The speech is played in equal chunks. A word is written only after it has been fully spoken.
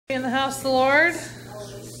In the house of the Lord.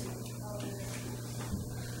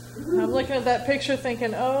 I'm looking at that picture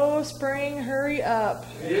thinking, oh, spring, hurry up.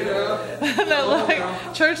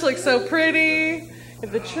 Yeah. Church looks so pretty.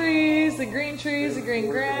 The trees, the green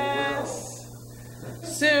grass.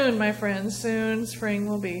 Soon, my friends, soon spring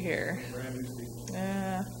will be here.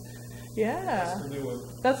 Yeah. That's the new one.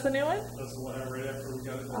 That's the new one? That's the one right after we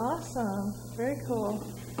got it. Awesome. Very cool.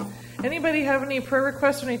 Anybody have any prayer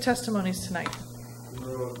requests or any testimonies tonight?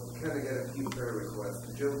 Well, kind of got a few prayer requests.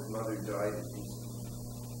 Joe's mother died, and he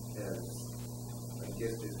has, I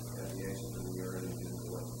guess, just had the action from the urine and didn't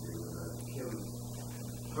know what to do. And Kim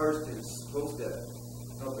Harston's supposed to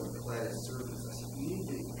help him plan his service. I said, you need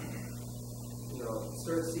to,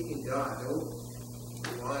 start seeking God. Don't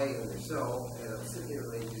rely on yourself. And I'm sitting here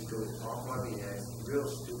and he just goes off on me and acts real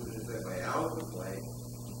stupid and said, by alpha play,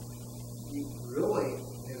 you really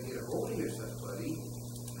got to get a hold of yourself, buddy.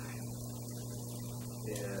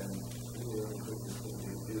 And you put this thing to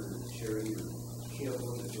do with Sherry or Kim,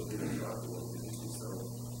 that you'll be in trouble with. It's just so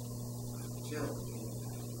Jill,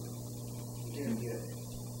 you can't get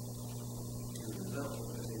yourself.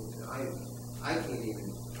 I can't even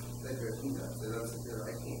that drives me nuts. And I'm sitting there,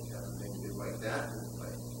 I can't have anything like that.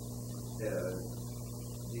 Like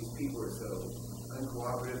these people are so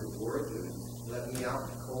uncooperative with work and let me out in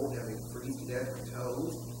the cold, having freeze to death my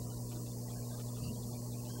toes.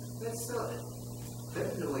 That's something.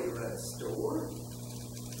 That's no way to run a store.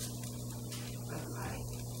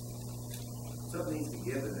 Something needs to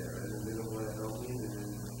give in there, and then they don't want to help me, and then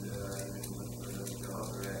they look for another job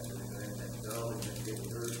or actually that job and just get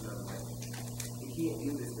hurt. And I'm like, you can't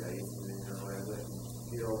do this, guys. And I went and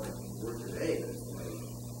did all my work today, but it's like,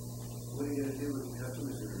 what are you going to do with the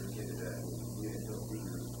customers that are getting that? You're going to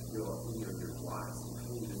go through your blocks and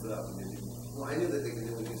clean this up. And then well, I knew that they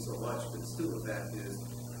could only do so much, but still the fact is,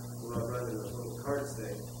 when I'm running those little carts,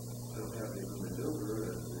 they don't have any maneuver,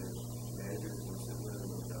 and the managers will sit there and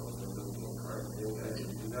they'll tell us those little carts, and the guys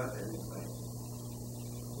didn't do nothing. It's like,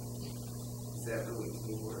 is that really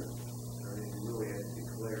teamwork? I mean, you really have to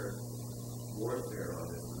declare warfare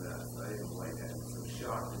on this and that. I didn't like that. I'm so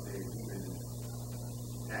shocked that they even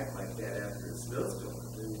act like that after a snowstorm.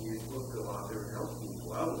 I mean, you're supposed to go out there and help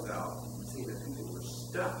people. I was out and seeing that people were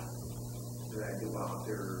stuck. And I go out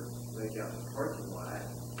there, like out in the parking lot.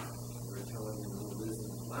 Telling you little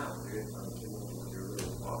business loud, they're going to come with their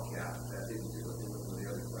little bobcat. That didn't do anything with the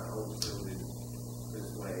other crowd. So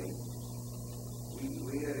this way,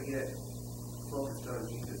 we got to get focused on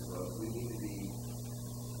Jesus, folks. We need to be.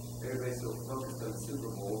 Everybody's so focused on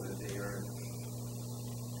Super Bowl that they aren't.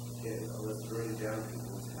 Let's burn down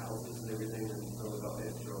people's houses and everything, and talk about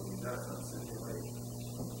that throwing nuts on Sunday. Like,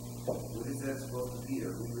 what is that supposed to be?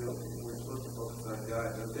 We're supposed to focus on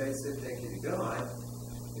God. Okay, said thank you to God.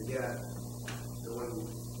 And yet, the one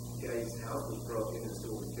guy's house was broken and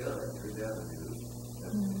stole his gun, turned down the news.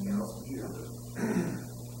 That's the house here.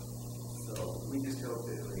 So we just hope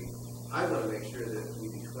that I want to make sure that we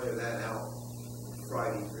declare that out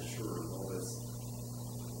Friday for sure. All this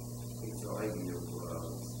anxiety of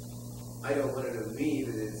I don't want it of me,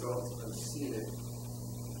 but it's also I'm seeing it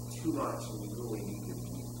too much, and we really need to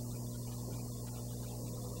be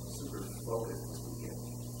super focused this weekend.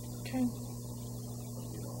 Okay.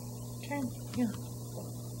 Okay. Yeah.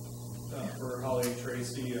 For Holly and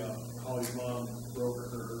Tracy, Holly's mom broke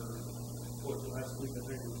her foot last week. I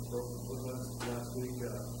think it was broken foot last week.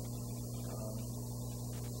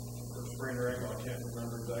 Or sprained her ankle. I can't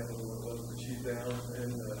remember exactly what it was, but she's down,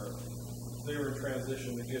 and they were in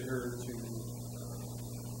transition to get her to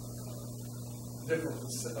a different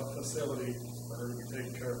facility for her to be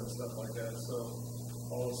taken care of and stuff like that. So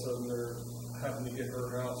all of a sudden they're having to get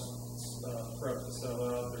her house prepped to sell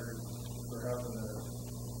out. They're having to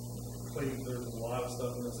clean. There's a lot of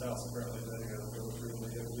stuff in this house apparently that they got to go through, and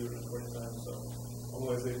they have to do it in a quick time. So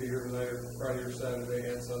otherwise they'd be here tonight, Friday or Saturday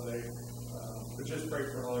and Sunday. But just pray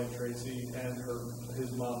for Holly and Tracy and his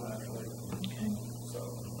mom actually. Okay. So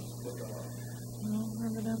look them up. Well,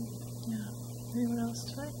 remember them. Yeah. Anyone else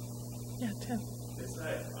tonight? Yeah, Tim. Yes,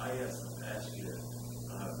 I ask you to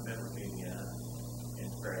remember Viviana in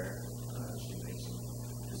prayer. She makes some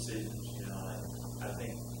decisions, I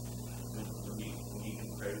think when you can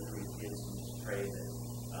pray for your kids, you just pray that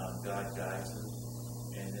God guides them.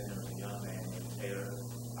 And then there was a young man named Taylor.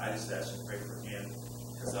 I just ask you to pray for him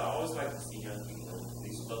because I always like to see young people at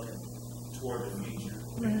least looking toward the future,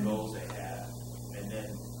 the goals they have, and then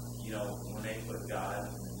when they put God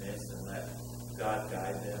in the midst and let God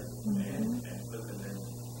guide them and put them in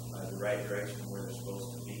the right direction where they're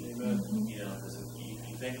supposed to be. Because if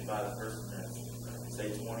you think about a person that's say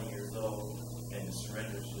 20 years old and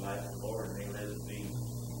surrenders your life to the Lord and they live to be,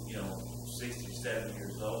 70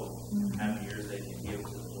 years old, how many years they can give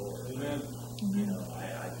to the Lord. Amen. You know,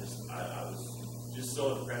 I was just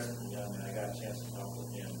so impressed with the young man. I got a chance to talk with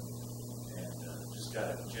him, and just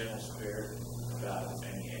got a gentle spirit about him,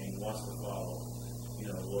 and he wants to follow, you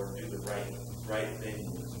know, Lord, do the right thing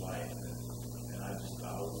in his life, and I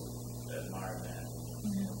always admire that.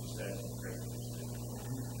 Just that's great.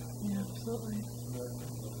 Yeah, absolutely.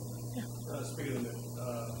 Speaking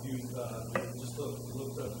of youth, just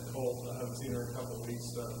looked up Nicole. I haven't seen her in a couple of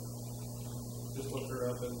weeks. Just looked her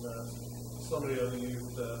up, and so many other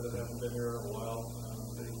youth that haven't been here in a while.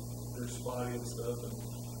 They're spotty and stuff. And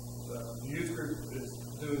the youth group is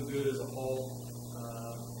doing good as a whole.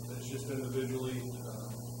 It's just individually,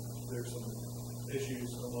 there's some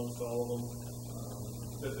issues amongst all of them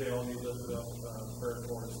that they all need lifted up, prayer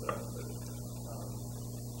for and stuff. But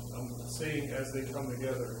I'm seeing as they come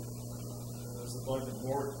together.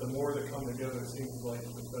 The more that come together, it seems like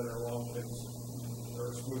the better along things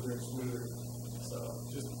are smoother and smoother. So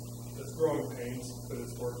just it's growing pains, but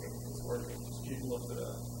it's working. It's working. Just keep lifted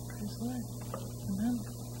up. Praise the Lord. Amen.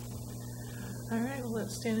 All right, well,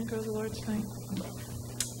 let's stand and go to the Lord tonight.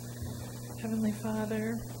 Heavenly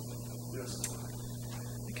Father, Yes.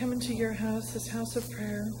 we come into your house, this house of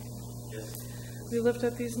prayer. Yes. We lift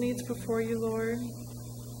up these needs before you, Lord,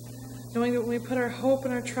 knowing that when we put our hope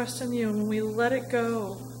and our trust in you, and when we let it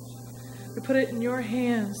go, we put it in your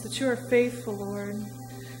hands, that you are faithful, Lord,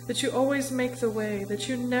 that you always make the way, that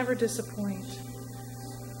you never disappoint.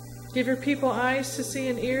 Give your people eyes to see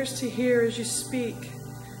and ears to hear as you speak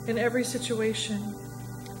in every situation.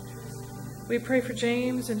 We pray for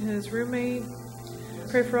James and his roommate.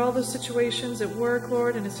 Pray for all those situations at work,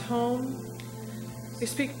 Lord, and his home. We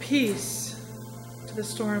speak peace to the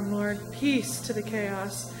storm, Lord, peace to the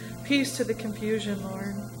chaos, peace to the confusion,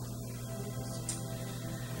 Lord.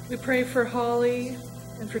 We pray for Holly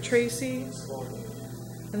and for Tracy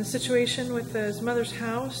and the situation with his mother's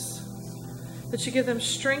house, that you give them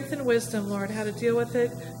strength and wisdom, Lord, how to deal with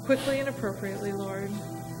it quickly and appropriately, Lord.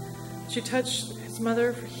 That you touch his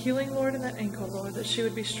mother for healing, Lord, in that ankle, Lord, that she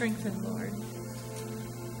would be strengthened, Lord.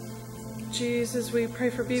 Jesus, we pray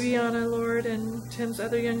for Bibiana, Lord, and Tim's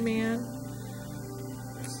other young man.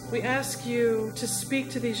 We ask you to speak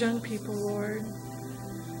to these young people, Lord.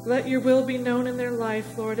 Let your will be known in their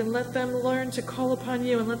life, Lord, and let them learn to call upon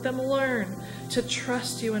you, and let them learn to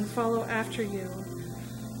trust you and follow after you.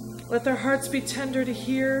 Let their hearts be tender to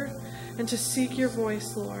hear and to seek your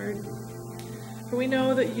voice, Lord. For we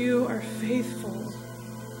know that you are faithful.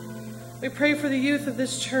 We pray for the youth of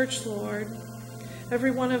this church, Lord.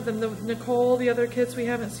 Every one of them, Nicole, the other kids we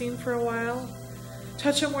haven't seen for a while.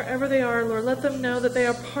 Touch them wherever they are, Lord. Let them know that they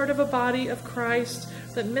are part of a body of Christ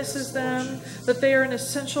that misses them, that they are an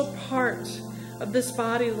essential part of this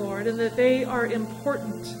body, Lord, and that they are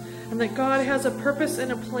important, and that God has a purpose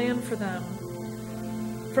and a plan for them.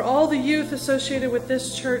 For all the youth associated with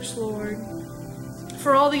this church, Lord,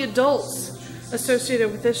 for all the adults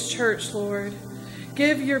associated with this church, Lord,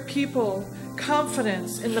 give your people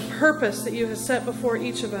confidence in the purpose that you have set before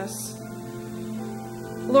each of us.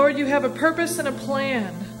 Lord, you have a purpose and a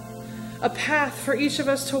plan, a path for each of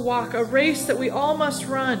us to walk, a race that we all must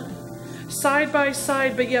run, side by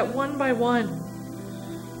side, but yet one by one.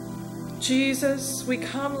 Jesus, we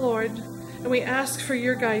come, Lord, and we ask for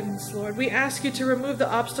your guidance, Lord. We ask you to remove the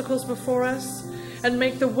obstacles before us and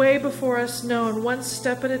make the way before us known, one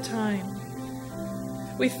step at a time.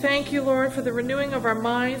 We thank you, Lord, for the renewing of our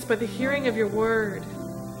minds by the hearing of your word.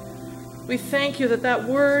 We thank you that that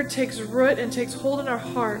word takes root and takes hold in our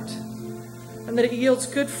heart, and that it yields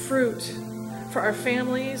good fruit for our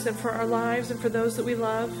families and for our lives and for those that we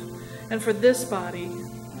love, and for this body,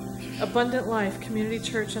 Abundant Life Community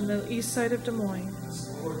Church on the east side of Des Moines.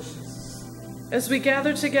 As we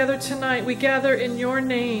gather together tonight, we gather in your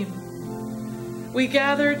name. We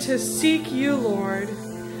gather to seek you, Lord.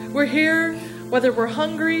 We're here whether we're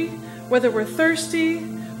hungry, whether we're thirsty,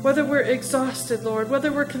 whether we're exhausted, Lord, whether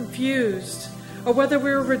we're confused, or whether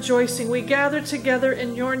we're rejoicing. We gather together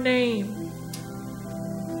in your name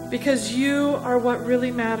because you are what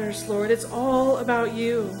really matters, Lord. It's all about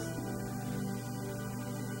you.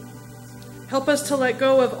 Help us to let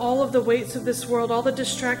go of all of the weights of this world, all the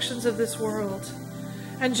distractions of this world,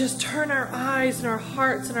 and just turn our eyes and our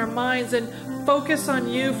hearts and our minds and focus on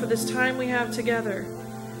you for this time we have together.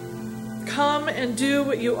 Come and do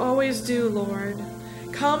what you always do, Lord.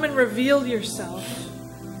 Come and reveal yourself.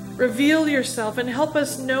 Reveal yourself and help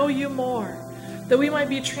us know you more, that we might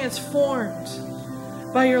be transformed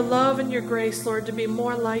by your love and your grace, Lord, to be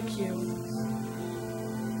more like you.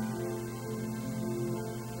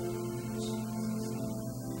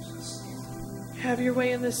 Have your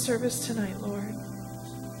way in this service tonight, Lord.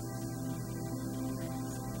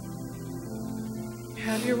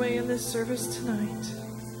 Have your way in this service tonight.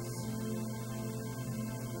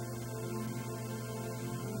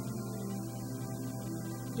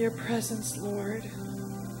 Your presence, Lord,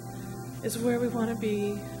 is where we want to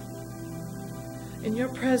be. In your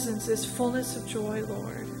presence is fullness of joy,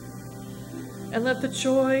 Lord. And let the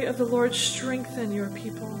joy of the Lord strengthen your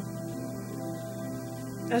people.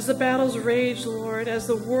 As the battles rage, Lord, as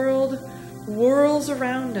the world whirls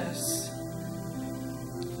around us,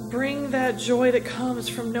 bring that joy that comes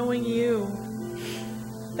from knowing you.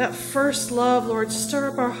 That first love, Lord,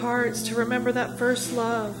 stir up our hearts to remember that first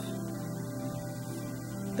love.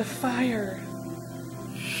 The fire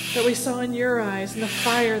that we saw in your eyes and the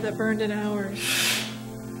fire that burned in ours.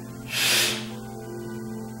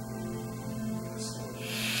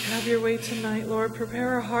 Have your way tonight, Lord.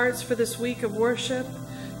 Prepare our hearts for this week of worship,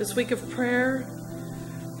 this week of prayer,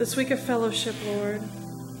 this week of fellowship, Lord.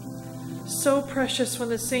 So precious when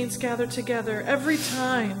the saints gather together. Every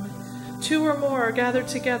time 2 or more are gathered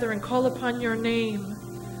together and call upon your name,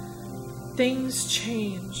 things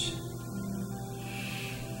change.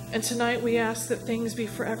 And tonight we ask that things be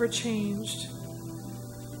forever changed.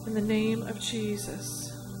 In the name of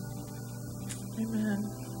Jesus. Amen.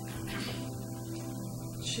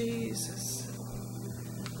 Jesus,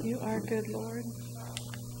 you are good, Lord.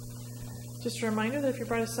 Just a reminder that if you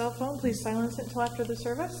brought a cell phone, please silence it until after the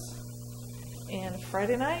service. And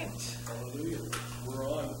Friday night. Hallelujah. We're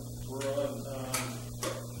on.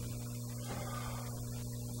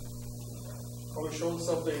 I was showing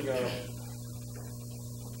something,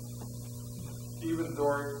 even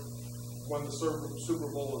during when the Super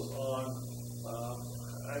Bowl was on,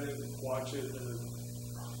 I didn't watch it, and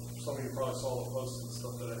some of you probably saw the posts and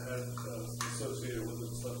stuff that I had associated with it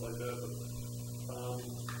and stuff like that. But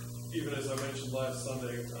even as I mentioned last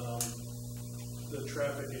Sunday, the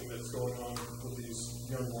trafficking that's going on with these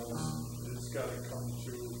young ones has got to come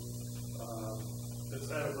to, it's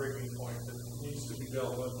at a breaking point. It needs to be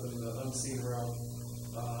dealt with in the unseen realm.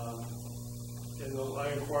 And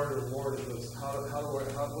I inquired of the Lord,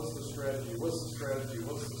 what's the strategy?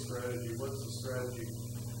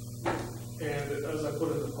 And as I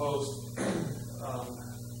put in the post,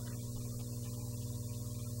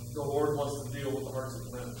 the Lord wants to deal with the hearts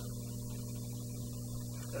of men.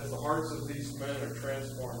 As the hearts of these men are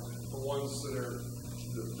transformed, the ones that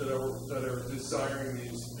are desiring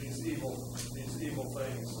these evil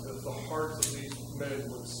things, if the hearts of these men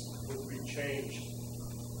would be changed,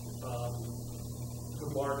 the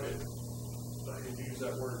market, I can use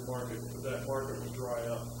that word market, but that market would dry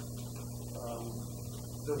up.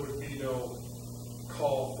 There would be no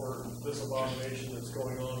call for this abomination that's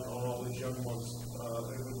going on all these young ones.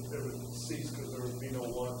 It would cease because there would be no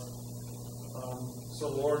want. So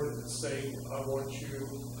Lord is saying, I want you,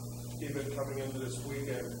 even coming into this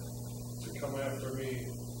weekend, to come after me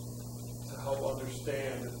to help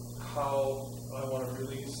understand how I want to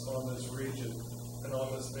release on this region and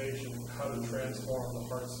on this nation how to transform the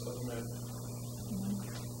hearts of men.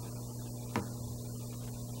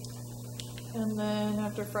 And then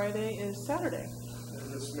after Friday is Saturday.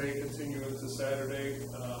 And this may continue into Saturday.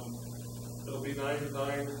 It'll be 9 to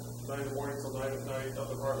 9 in the morning till 9 at night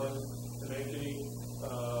up in Heartland and Ankeny.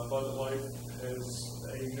 Abundant Life has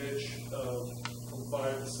a niche from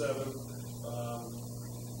 5 to 7.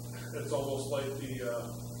 It's almost like the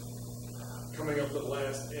coming up to the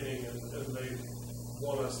last inning, and they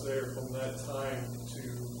want us there from that time to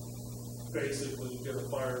basically get a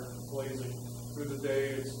fire blazing. Through the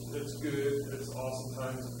day, it's good, it's awesome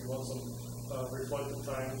times. If you want some reflective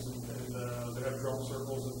times, and they have drum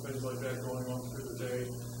circles and things like that going on through the day.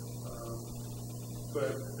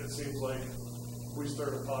 But it seems like we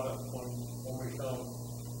stir the pot up when we come,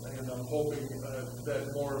 and I'm hoping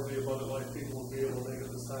that more of the Abundant Life people will be able to make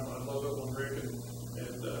it this time. I love it when Rick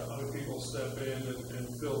and other people step in and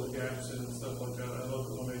fill the gaps in and stuff like that. I love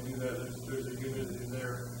it when they do that. There's a unity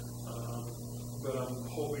there. But I'm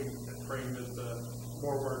hoping and praying that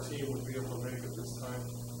more of our team would be able to make it this time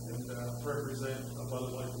and represent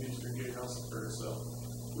Abundant Life in Eastern Gatehouse of Prayer. So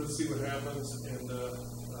let's see what happens, and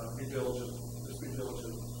be diligent. Just be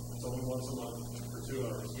diligent. It's only once a month for 2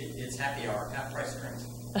 hours. It's happy hour, half price drinks.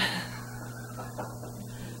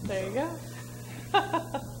 There you go.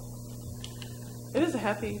 It is a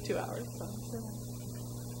happy 2 hours.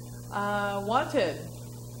 Wanted.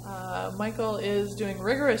 Michael is doing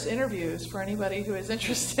rigorous interviews for anybody who is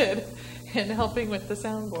interested in helping with the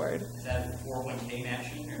soundboard. Is that a 401k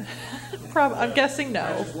matching? I'm guessing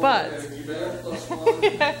no, but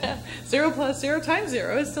 0 plus 0 times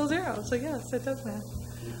 0 is still 0. So yes, it does math.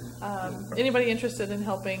 Anybody interested in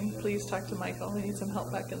helping, please talk to Michael. We need some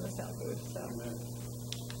help back in the sound booth. So.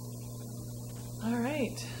 All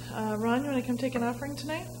right. Ron, you want to come take an offering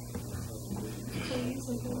tonight? Please,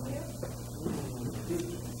 and thank you.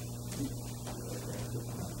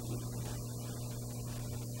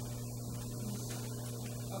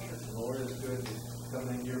 Lord, it's good to come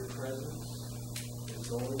in your presence.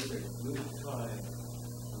 It's always a good time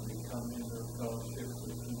when we come into fellowship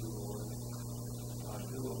with you, Lord.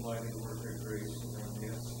 Do a mighty work of grace in our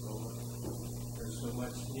midst, Lord. There's so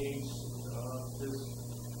much needs this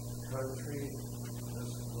country,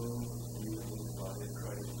 this world, even in the body of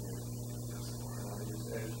Christ here. And I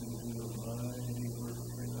just ask you to do a mighty work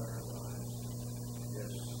in our lives.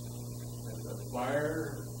 Yes, and the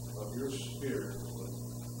fire of your Spirit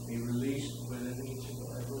be released within each and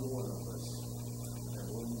every one of us. And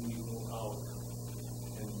when we go out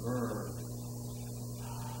and burn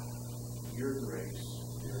your grace,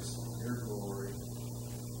 your glory,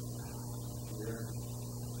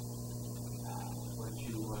 what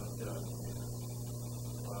you have done.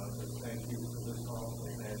 Father, thank you for this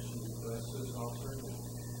offering. I ask you to bless this offering and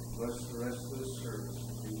bless the rest of this service.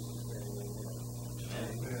 In Jesus' name,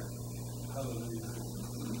 amen. Hallelujah.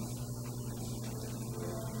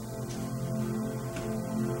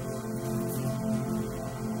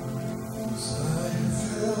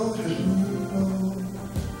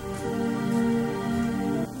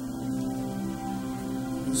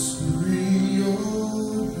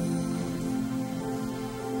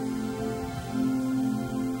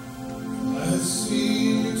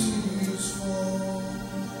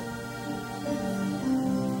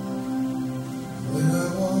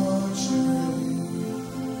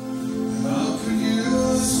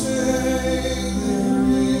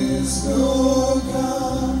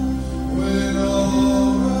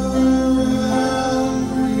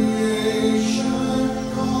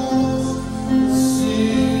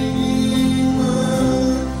 Singing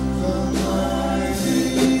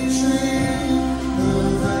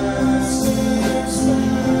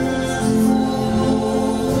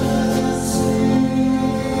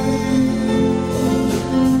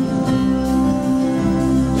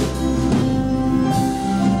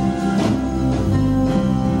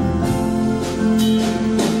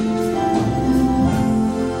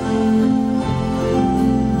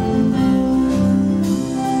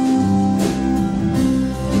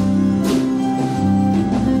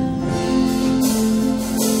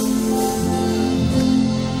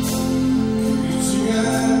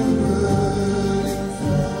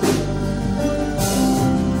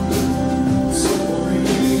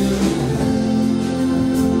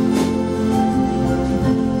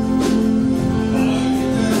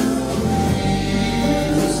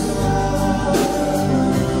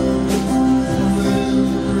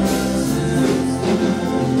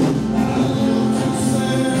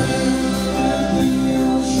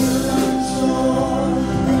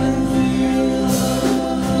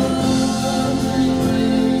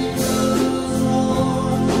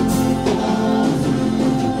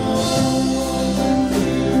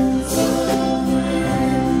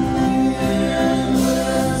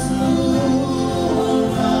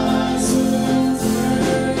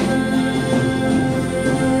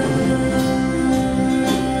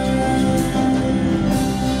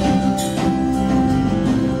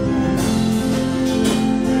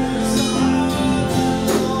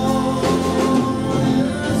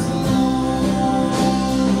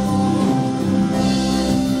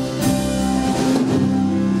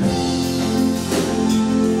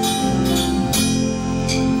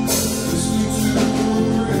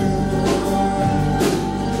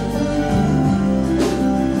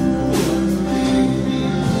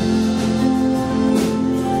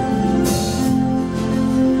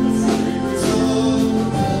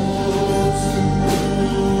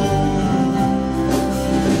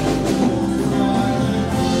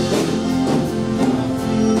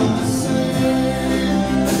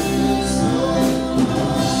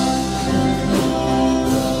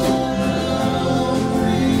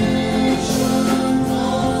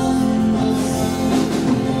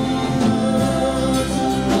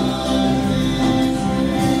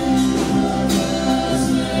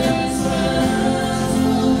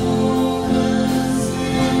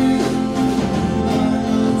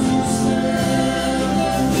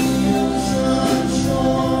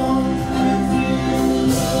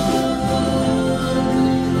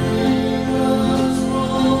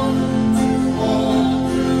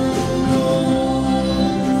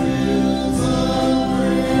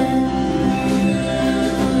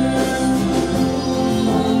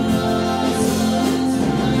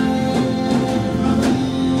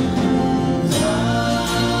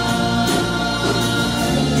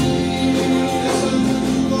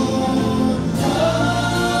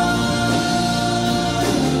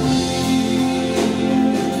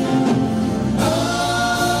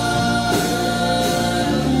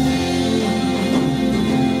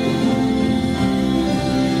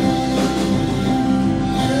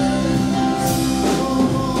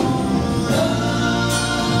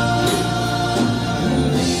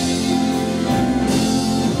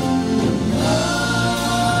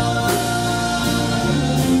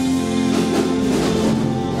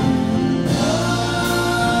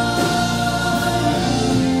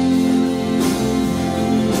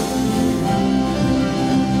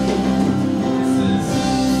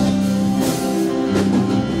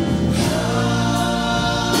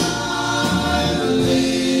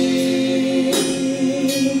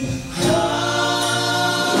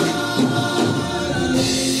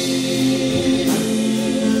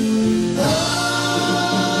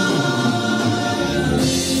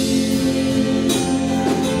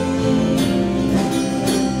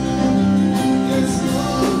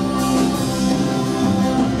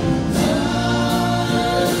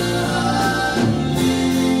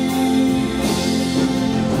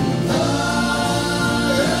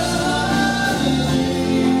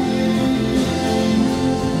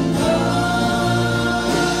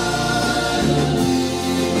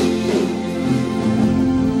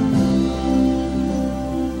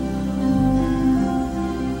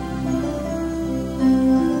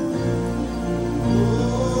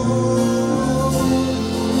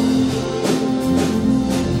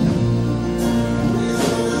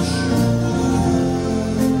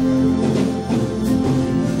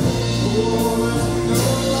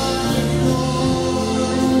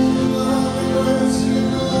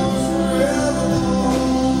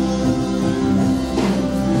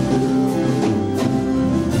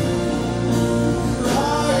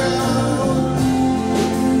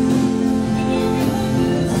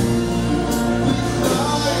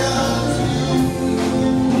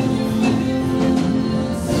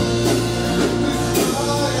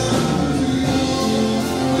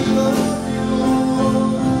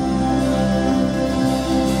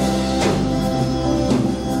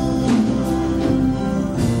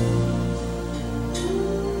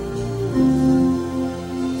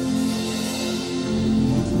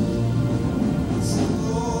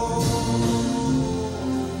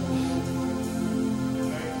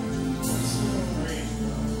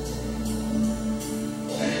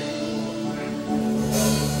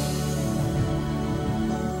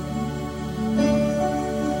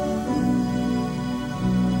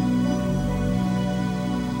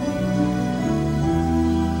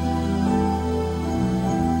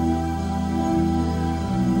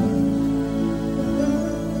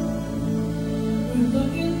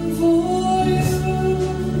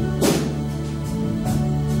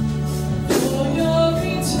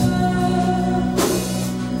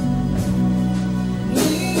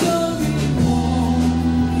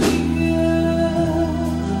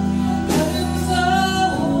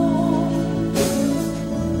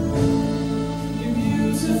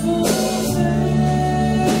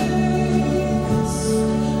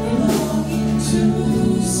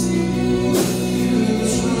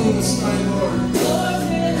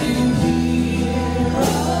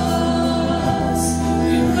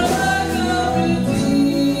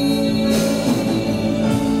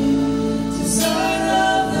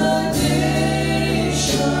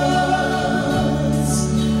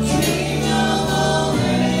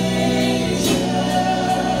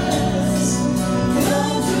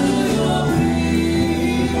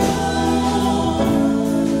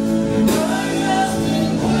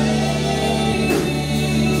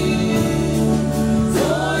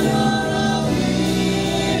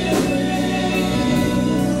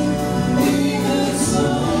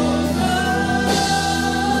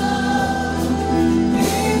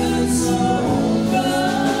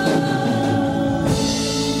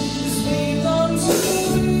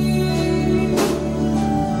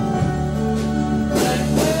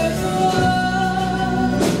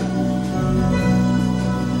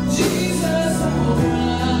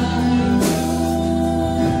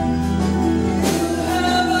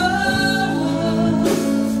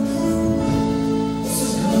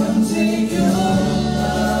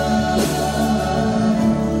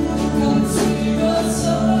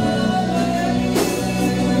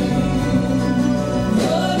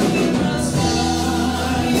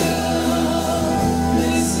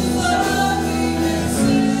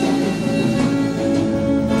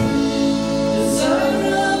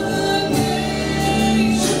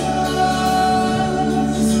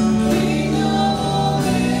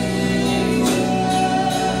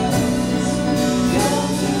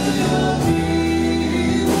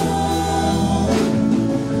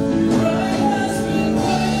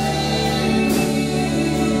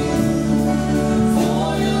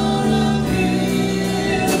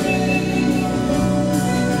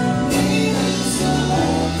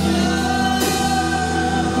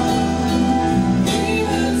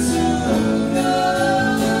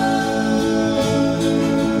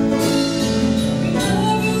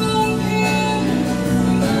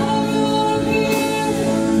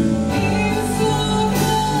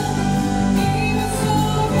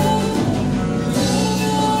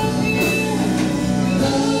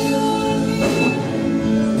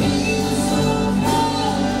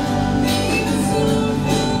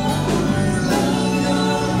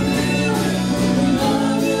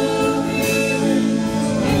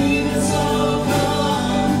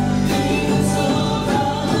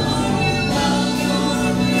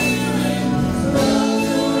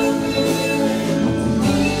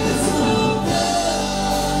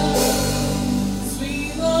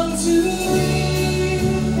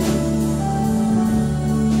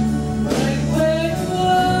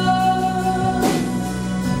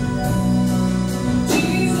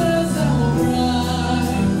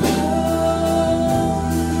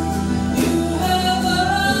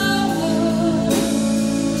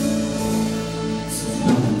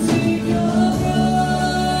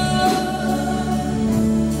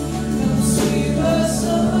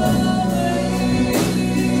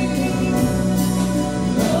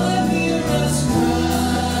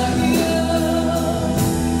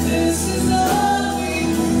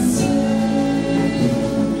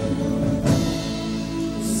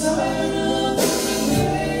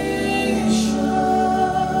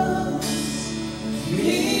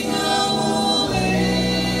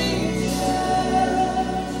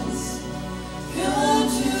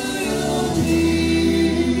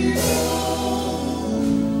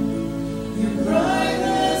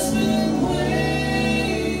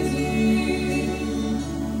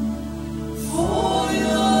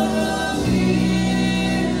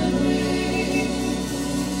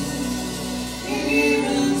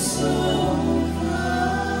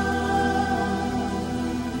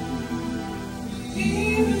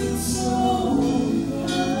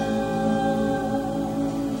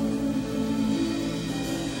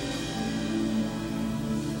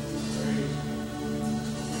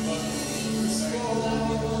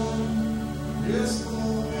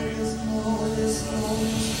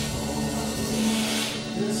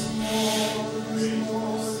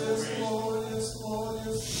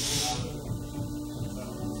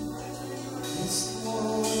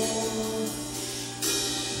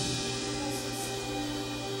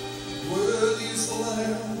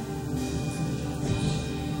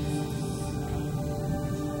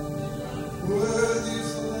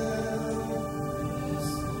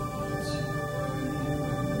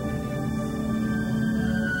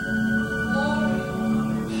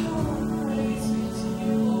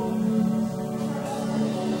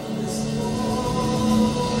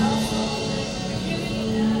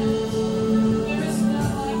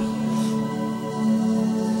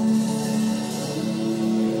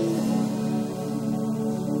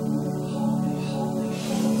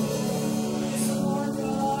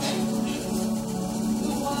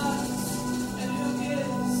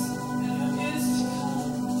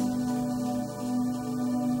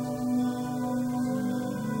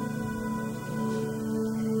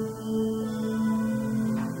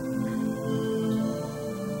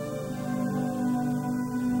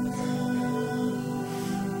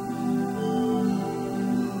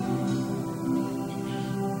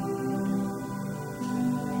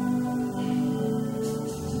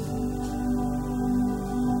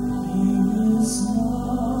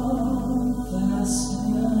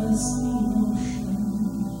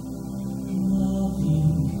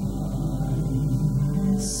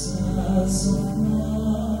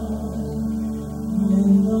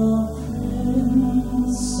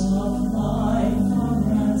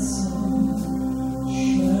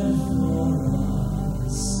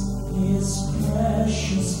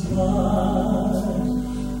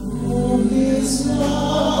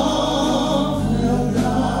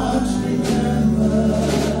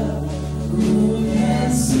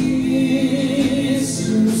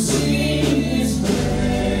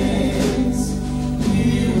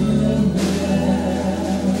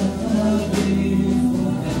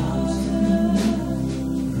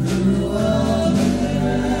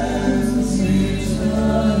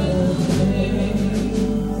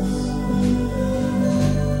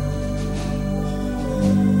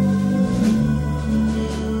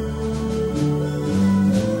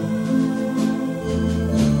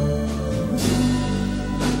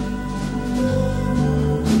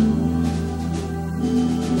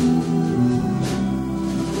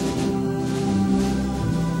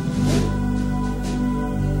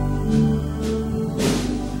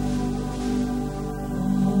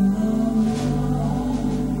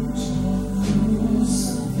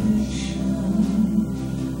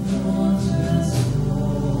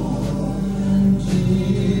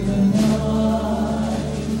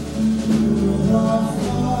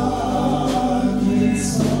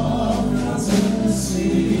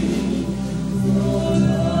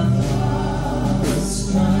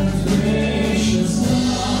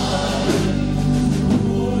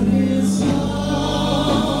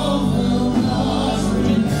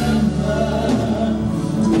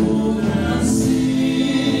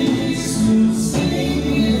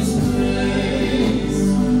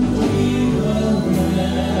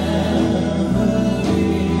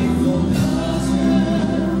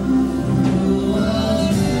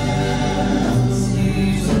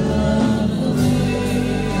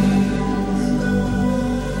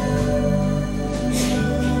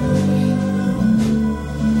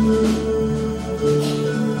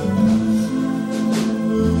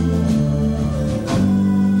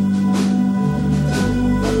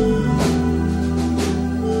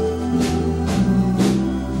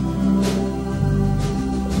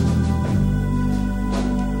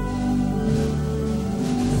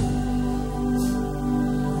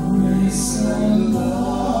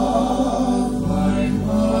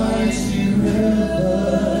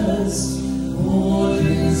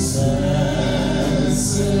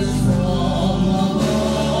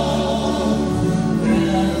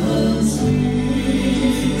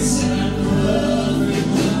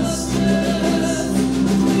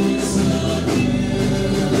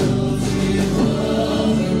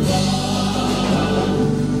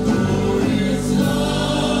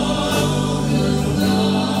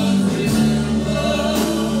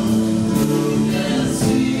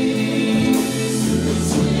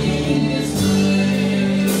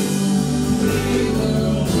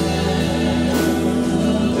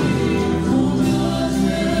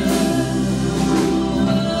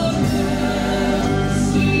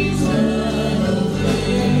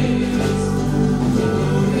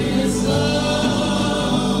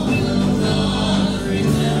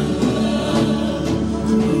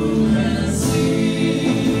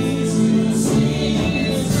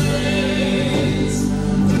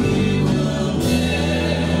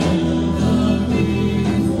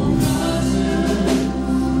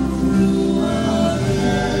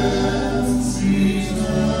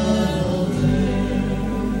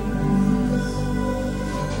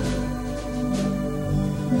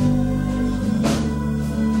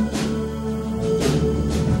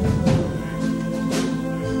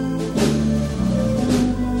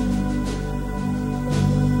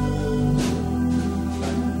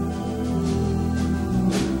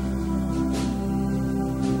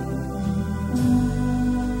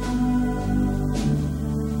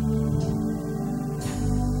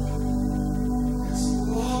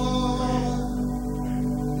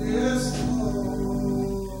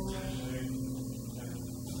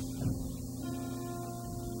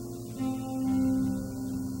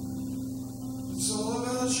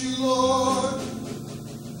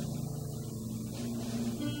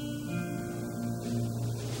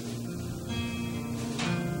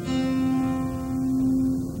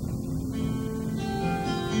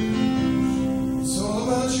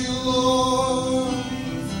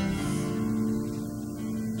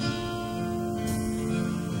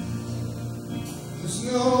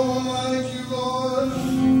no one like you, Lord.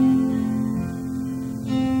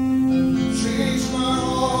 Change my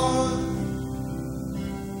heart.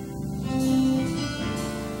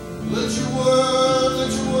 Let your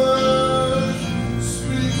word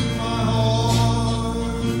speak in my heart.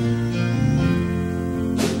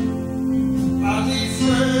 I need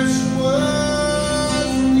fresh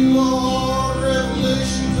words from you, Lord.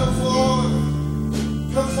 Revelation, come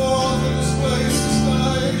forth in this place this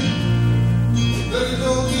night. Let it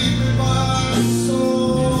go deep in my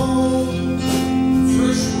soul.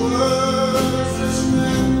 Fresh word, fresh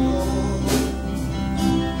man, Lord.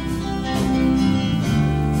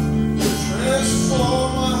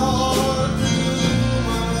 Transform my heart, renew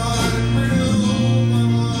my mind, renew my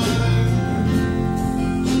mind.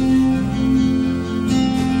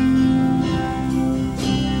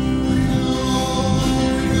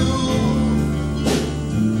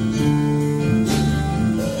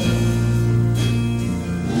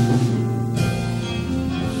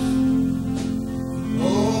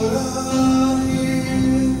 Lord, I'm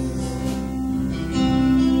here.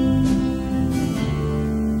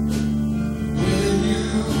 When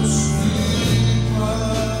you speak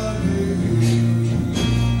my name,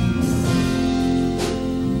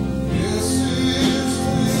 yes, it's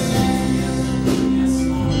clear.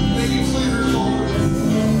 Make it clear, Lord.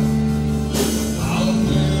 I'll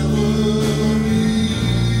never be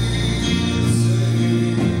the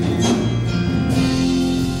same.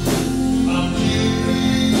 I'm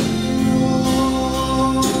giving you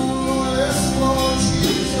all, yes, Lord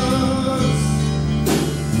Jesus.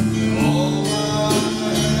 All I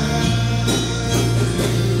have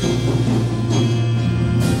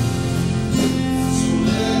so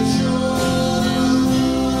let your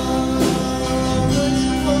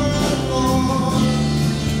word, Lord,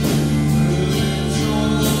 let your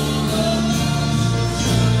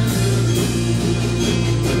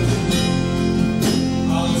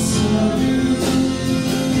I'll serve you,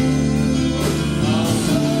 I'll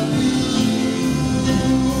serve you,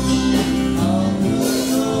 I'll put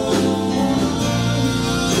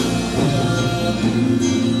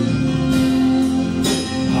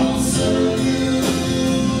I'll serve you,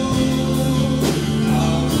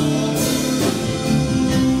 I'll love you.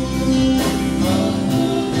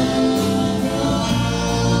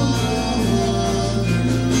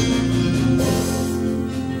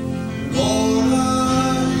 Lord,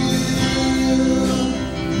 I'm here.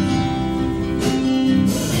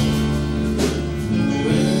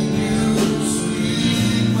 When you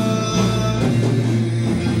speak my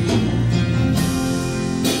name,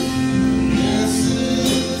 yes,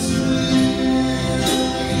 it's clear,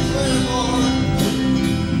 Lord.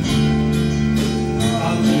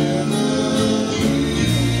 I'll never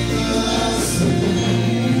be the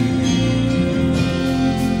same.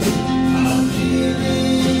 I'm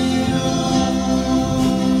giving all,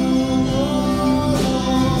 Lord,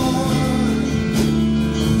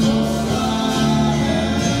 all I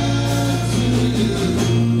have to you.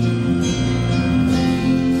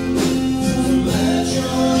 So let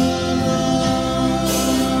your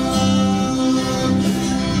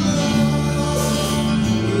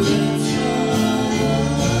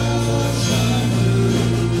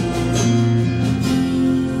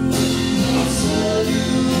I'll serve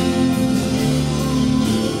you,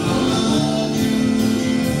 I'll love you,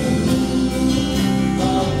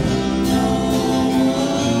 I'll put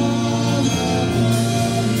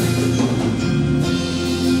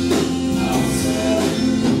I'll serve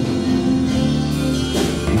you,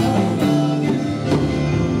 I'll love you,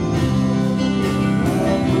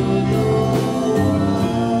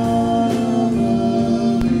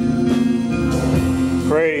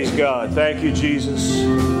 Praise God. Thank you, Jesus.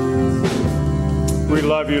 We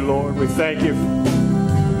love you, Lord. We thank you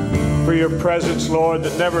for your presence, Lord,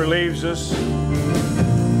 that never leaves us.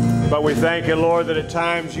 But we thank you, Lord, that at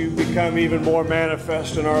times you become even more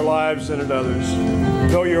manifest in our lives than at others.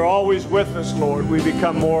 Though you're always with us, Lord, we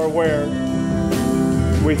become more aware.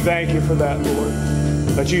 We thank you for that, Lord,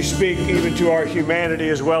 that you speak even to our humanity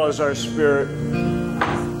as well as our spirit.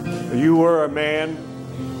 You were a man,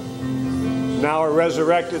 now a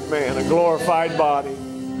resurrected man, a glorified body.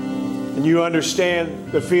 And you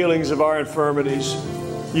understand the feelings of our infirmities.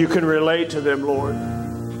 You can relate to them, Lord.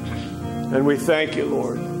 And we thank you,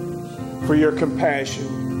 Lord, for your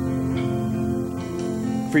compassion,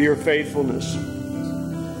 for your faithfulness,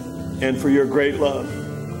 and for your great love.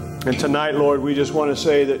 And tonight, Lord, we just want to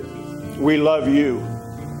say that we love you.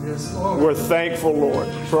 yes, Lord. We're thankful, Lord,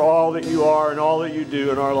 for all that you are and all that you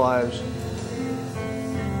do in our lives.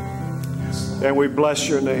 And we bless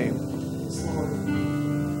your name. Yes, Lord.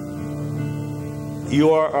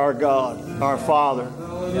 You are our God, our Father.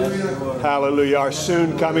 Hallelujah, our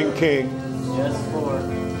soon coming King. Yes, Lord.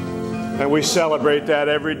 And we celebrate that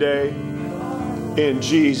every day in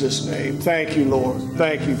Jesus' name. Thank you, Lord.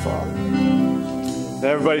 Thank you, Father.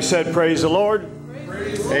 Everybody said, praise the Lord.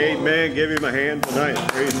 Amen. Give him a hand tonight.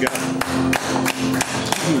 Praise God.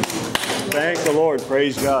 Thank the Lord.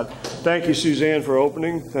 Praise God. Thank you, Suzanne, for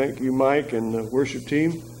opening. Thank you, Mike and the worship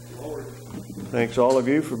team. Thanks all of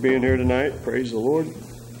you for being here tonight. Praise the Lord.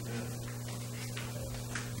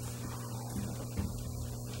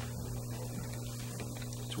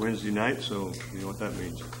 It's Wednesday night, so you know what that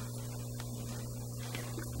means.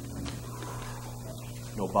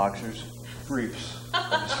 No boxers, briefs.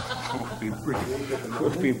 We'll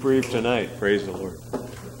be brief tonight. Praise the Lord.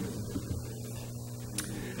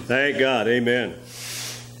 Thank God. Amen.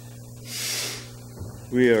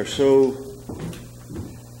 We are so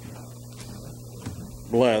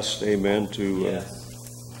blessed, amen, to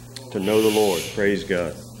know the Lord. Praise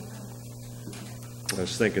God. I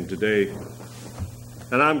was thinking today,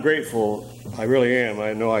 and I'm grateful. I really am.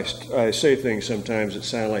 I know I say things sometimes that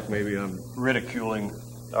sound like maybe I'm ridiculing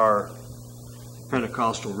our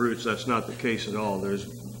Pentecostal roots. That's not the case at all.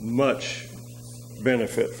 There's much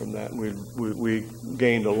benefit from that. We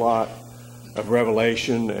gained a lot of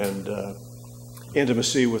revelation and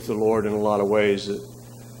intimacy with the Lord in a lot of ways that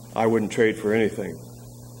I wouldn't trade for anything.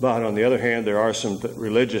 But on the other hand, there are some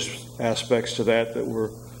religious aspects to that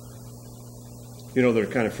were, that are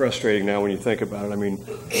kind of frustrating now when you think about it. I mean,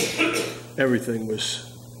 everything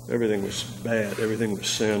was bad. Everything was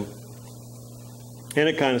sin. And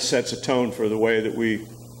it kind of sets a tone for the way that we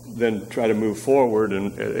then try to move forward,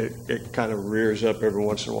 and it kind of rears up every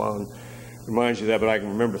once in a while and reminds you of that. But I can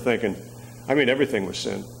remember thinking, everything was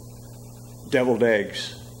sin. Deviled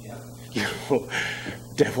eggs,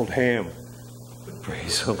 deviled ham.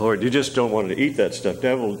 Praise the Lord. You just don't want to eat that stuff.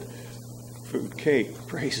 Deviled fruit cake.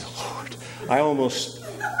 Praise the Lord.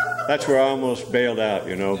 That's where I almost bailed out,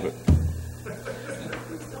 but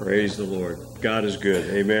praise the Lord. God is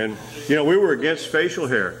good. Amen. We were against facial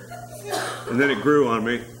hair, and then it grew on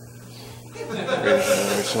me. Praise the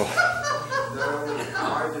Lord. So,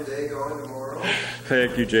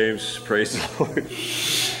 thank you, James. Praise the Lord.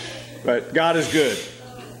 But God is good.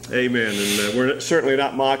 Amen. And we're certainly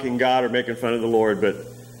not mocking God or making fun of the Lord, but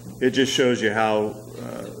it just shows you how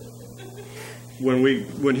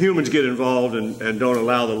when humans get involved and don't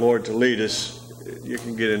allow the Lord to lead us, you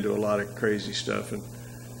can get into a lot of crazy stuff. And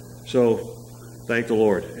so, thank the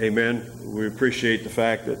Lord. Amen. We appreciate the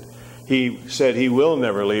fact that He said He will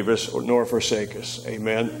never leave us nor forsake us.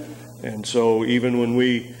 Amen. And so even when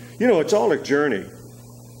it's all a journey.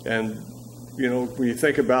 And, when you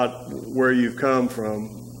think about where you've come from,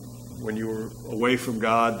 when you were away from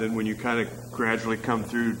God, then when you kind of gradually come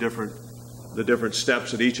through the different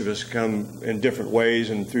steps that each of us come in different ways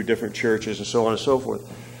and through different churches and so on and so forth.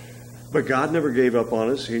 But God never gave up on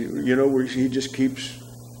us. He just keeps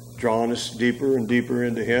drawing us deeper and deeper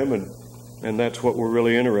into Him, and that's what we're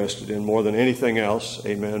really interested in more than anything else.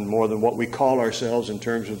 Amen. More than what we call ourselves in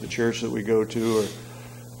terms of the church that we go to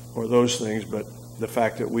or those things, but the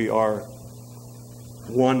fact that we are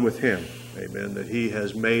one with Him. Amen. That He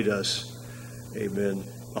has made us, amen,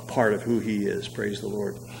 a part of who He is. Praise the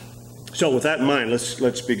Lord. So with that in mind,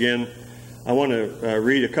 let's begin. I want to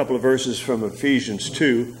read a couple of verses from Ephesians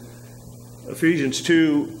 2. Ephesians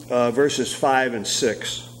 2, verses 5 and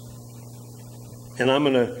 6. And I'm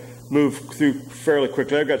going to move through fairly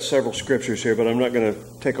quickly. I've got several scriptures here, but I'm not going to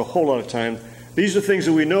take a whole lot of time. These are things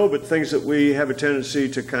that we know, but things that we have a tendency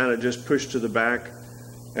to kind of just push to the back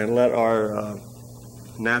and let our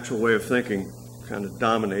natural way of thinking kind of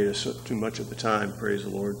dominate us too much of the time. Praise the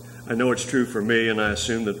Lord. I know it's true for me, and I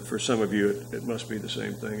assume that for some of you it must be the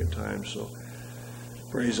same thing at times. So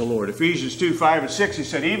praise the Lord. Ephesians 2, 5 and 6, he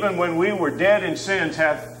said, even when we were dead in sins,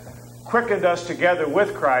 hath quickened us together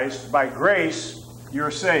with Christ. By grace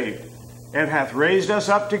you're saved, and hath raised us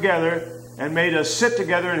up together and made us sit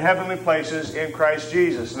together in heavenly places in Christ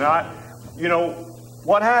Jesus. Now,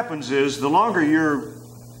 what happens is the longer you're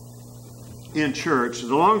in church,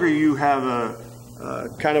 the longer you have a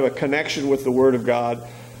kind of a connection with the Word of God,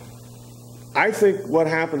 I think what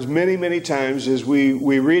happens many, many times is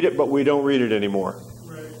we read it, but we don't read it anymore.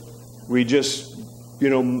 Right. We just,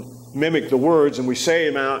 mimic the words and we say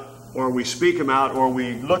them out, or we speak them out, or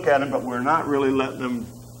we look at them, but we're not really letting them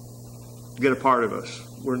get a part of us.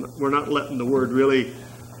 We're not letting the Word really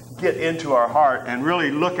get into our heart and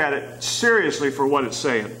really look at it seriously for what it's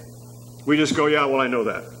saying. We just go, yeah, well, I know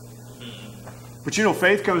that. But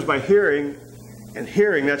faith comes by hearing, and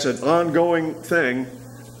hearing, that's an ongoing thing,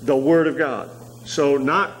 the Word of God. So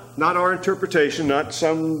not not our interpretation, not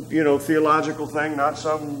some, theological thing, not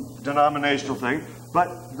some denominational thing,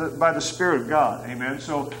 but by the Spirit of God. Amen.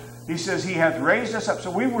 So he says he hath raised us up.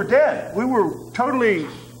 So we were dead. We were totally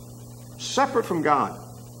separate from God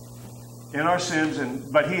in our sins,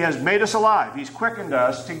 but he has made us alive. He's quickened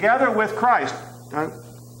us together with Christ. Now,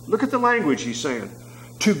 look at the language he's saying.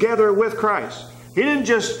 Together with Christ. He didn't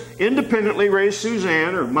just independently raise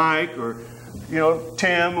Suzanne or Mike or,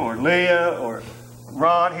 Tim or Leah or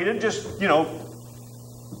Ron. He didn't just,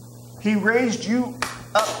 he raised you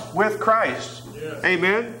up with Christ. Yes.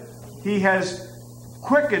 Amen. He has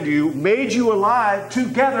quickened you, made you alive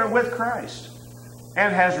together with Christ,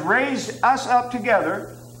 and has raised us up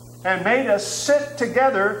together and made us sit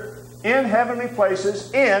together in heavenly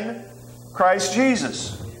places in Christ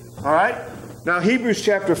Jesus. All right? Now, Hebrews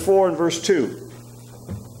chapter 4 and verse 2.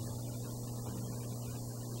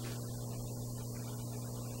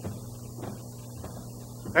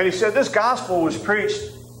 And he said, this gospel was preached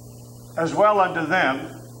as well unto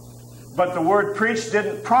them, but the word preached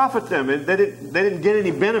didn't profit them. They didn't get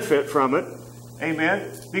any benefit from it. Amen.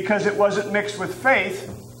 Because it wasn't mixed with faith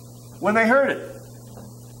when they heard it.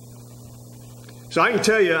 So I can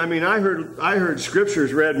tell you, I heard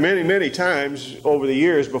scriptures read many, many times over the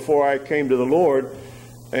years before I came to the Lord,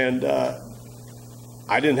 and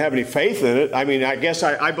I didn't have any faith in it. I guess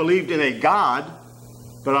I believed in a God,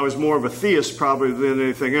 but I was more of a theist probably than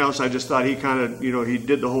anything else. I just thought he kind of, he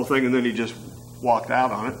did the whole thing and then he just walked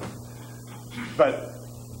out on it. But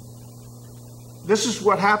this is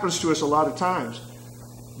what happens to us a lot of times.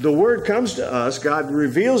 The Word comes to us, God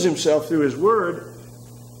reveals Himself through His Word,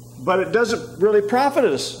 but it doesn't really profit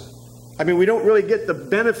us. We don't really get the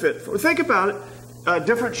benefit. Think about it.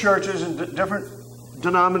 Different churches and different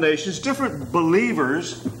denominations, different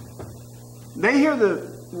believers, they hear the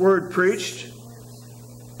Word preached,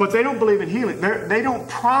 but they don't believe in healing. They don't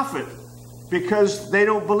profit because they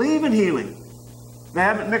don't believe in healing. They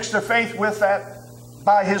haven't mixed their faith with that.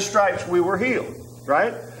 By His stripes we were healed,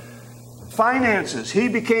 right? Finances. He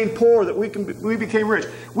became poor that we became rich.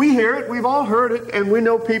 We hear it. We've all heard it, and we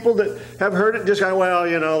know people that have heard it. Just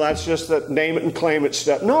that's just that name it and claim it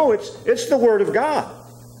stuff. No, it's the Word of God.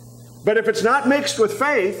 But if it's not mixed with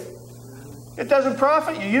faith, it doesn't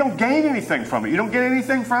profit you. You don't gain anything from it. You don't get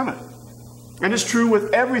anything from it. And it's true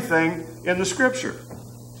with everything in the Scripture.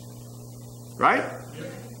 Right?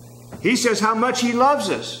 He says how much He loves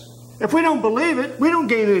us. If we don't believe it, we don't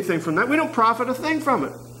gain anything from that. We don't profit a thing from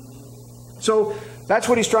it. So that's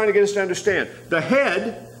what He's trying to get us to understand. The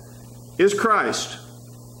head is Christ.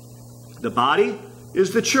 The body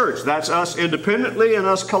is the church. That's us independently and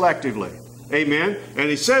us collectively. Amen. And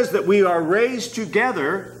He says that we are raised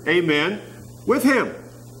together, amen, with Him.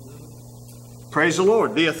 Praise the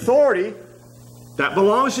Lord. The authority that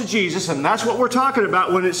belongs to Jesus, and that's what we're talking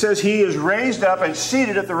about when it says He is raised up and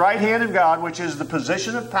seated at the right hand of God, which is the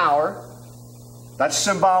position of power. That's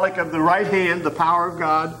symbolic of the right hand, the power of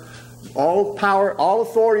God. All power, all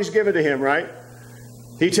authority is given to Him, right?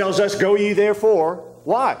 He tells us, go ye therefore.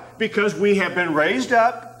 Why? Because we have been raised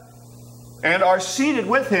up and are seated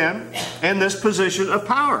with Him in this position of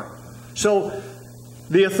power. So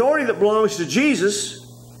the authority that belongs to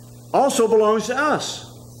Jesus also belongs to us.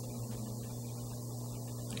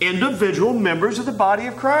 Individual members of the body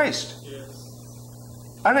of Christ. Yes.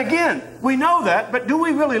 And again, we know that, but do we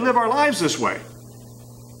really live our lives this way?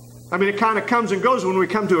 It kind of comes and goes when we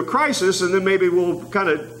come to a crisis, and then maybe we'll kind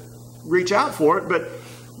of reach out for it, but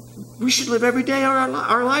we should live every day.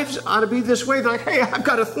 Our lives ought to be this way. Like, hey, I've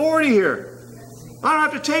got authority here. I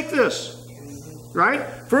don't have to take this. Right?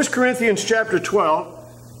 1 Corinthians chapter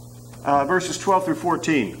 12, verses 12 through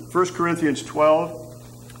 14. 1 Corinthians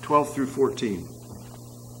 12, 12 through 14.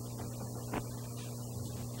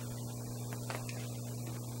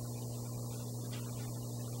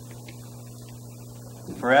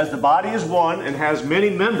 For as the body is one and has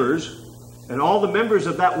many members, and all the members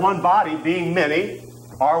of that one body, being many,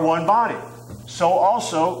 are one body, so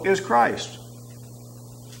also is Christ.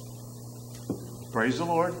 Praise the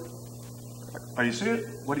Lord. Are you seeing it?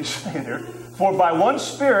 What are you saying here? For by one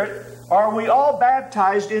Spirit are we all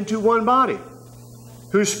baptized into one body.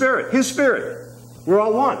 Whose Spirit? His Spirit. We're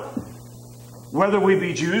all one. Whether we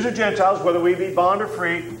be Jews or Gentiles, whether we be bond or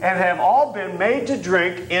free, and have all been made to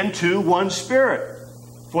drink into one Spirit.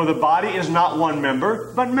 For the body is not one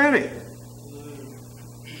member, but many.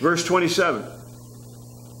 Verse 27.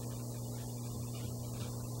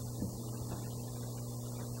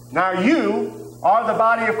 Now you are the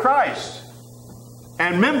body of Christ,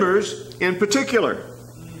 and members in particular.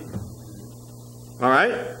 All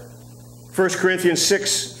right? 1 Corinthians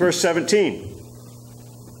 6, verse 17.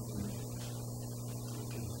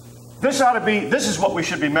 This is what we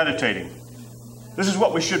should be meditating. This is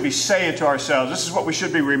what we should be saying to ourselves. This is what we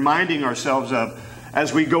should be reminding ourselves of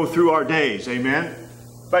as we go through our days. Amen?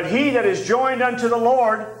 But he that is joined unto the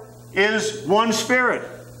Lord is one spirit.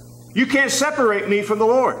 You can't separate me from the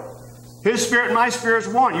Lord. His spirit and my spirit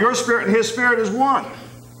is one. Your spirit and his spirit is one.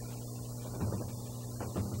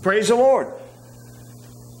 Praise the Lord.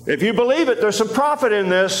 If you believe it, there's some profit in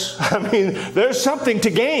this. I mean, there's something to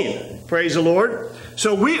gain. Praise the Lord.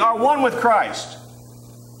 So we are one with Christ.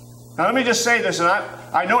 Now let me just say this, and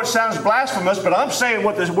I know it sounds blasphemous, but I'm saying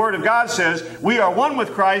what the Word of God says. We are one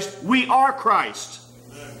with Christ. We are Christ.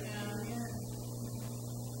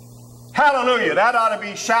 Hallelujah. That ought to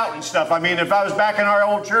be shouting stuff. I mean, if I was back in our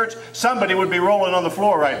old church, somebody would be rolling on the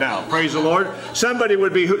floor right now. Praise the Lord.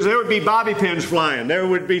 There would be bobby pins flying. There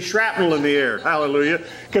would be shrapnel in the air. Hallelujah.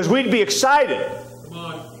 Because we'd be excited. Come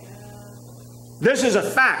on. This is a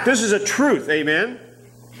fact. This is a truth. Amen.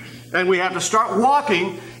 And we have to start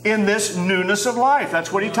walking in this newness of life.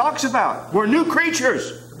 That's what he talks about. We're new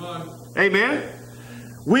creatures. Come on. Amen.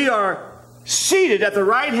 We are seated at the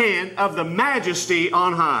right hand of the majesty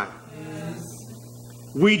on high.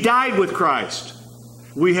 We died with Christ.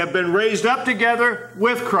 We have been raised up together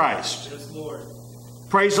with Christ. Yes, Lord.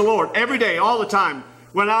 Praise the Lord. Every day, all the time.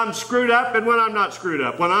 When I'm screwed up and when I'm not screwed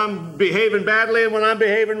up. When I'm behaving badly and when I'm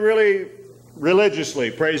behaving really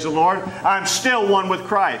religiously. Praise the Lord. I'm still one with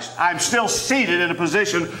Christ. I'm still seated in a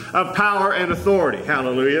position of power and authority.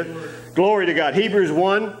 Hallelujah. Glory to God. Hebrews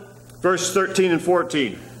 1, verse 13 and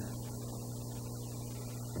 14.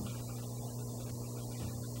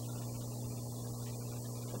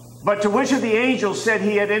 But to which of the angels said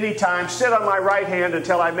he at any time, sit on my right hand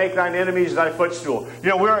until I make thine enemies thy footstool? You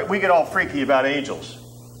know, we get all freaky about angels.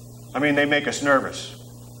 I mean, they make us nervous.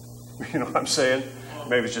 You know what I'm saying?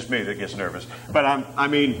 Maybe it's just me that gets nervous. But I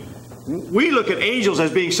mean, we look at angels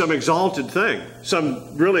as being some exalted thing.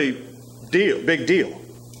 Some really big deal.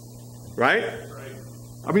 Right?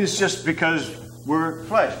 I mean, it's just because we're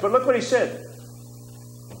flesh. But look what he said.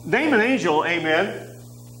 Name an angel, amen,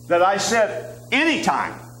 that I said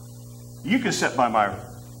anytime. You can sit by my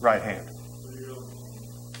right hand.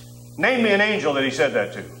 Name me an angel that he said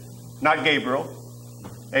that to. Not Gabriel.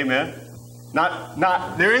 Amen.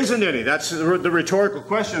 Not. There isn't any. That's the rhetorical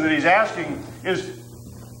question that he's asking is,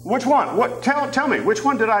 which one? What? Tell me. Which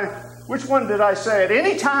one did I say at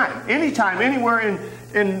any time, anywhere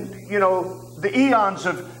in you know the eons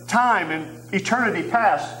of time and eternity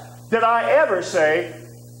past, did I ever say,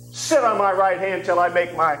 sit on my right hand till I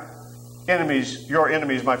make my enemies, your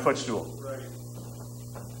enemies, my footstool? Right.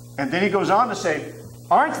 And then he goes on to say,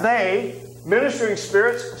 aren't they ministering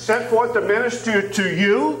spirits sent forth to minister to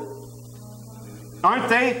you? Aren't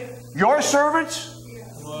they your servants?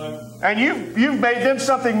 Come on. And you've made them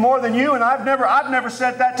something more than you, and I've never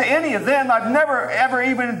said that to any of them. I've never ever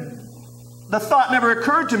even, the thought never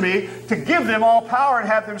occurred to me to give them all power and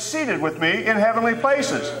have them seated with me in heavenly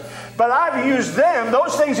places. But I've used them,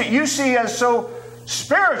 those things that you see as so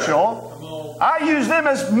spiritual, I use them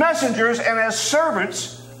as messengers and as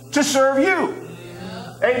servants to serve you.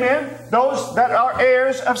 Amen. Those that are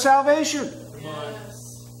heirs of salvation.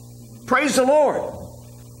 Praise the Lord.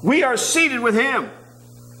 We are seated with Him,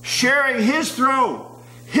 sharing His throne,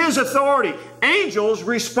 His authority. Angels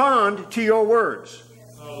respond to your words.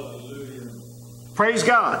 Hallelujah. Praise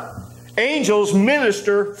God. Angels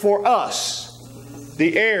minister for us,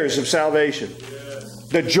 the heirs of salvation.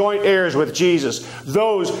 The joint heirs with Jesus.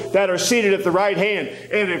 Those that are seated at the right hand.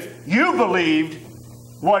 And if you believed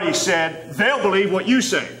what He said, they'll believe what you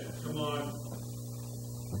say. Come on.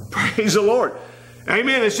 Praise the Lord.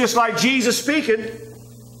 Amen. It's just like Jesus speaking.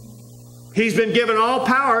 He's been given all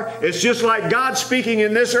power. It's just like God speaking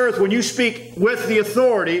in this earth when you speak with the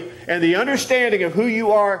authority and the understanding of who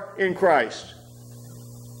you are in Christ.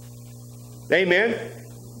 Amen.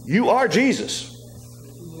 You are Jesus.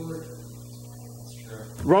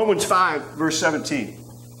 Romans 5, verse 17.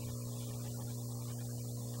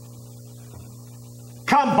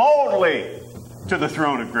 Come boldly to the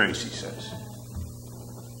throne of grace, he says.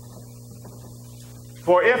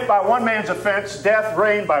 For if by one man's offense death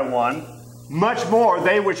reigned by one, much more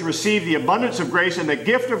they which receive the abundance of grace and the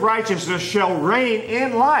gift of righteousness shall reign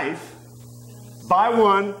in life by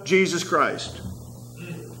one, Jesus Christ.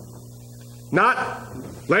 Not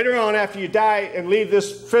later on after you die and leave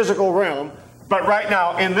this physical realm, but right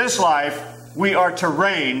now in this life we are to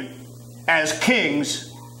reign as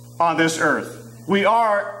kings on this earth. We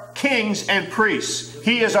are kings and priests.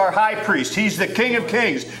 He is our high priest. He's the King of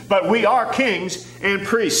kings. But we are kings and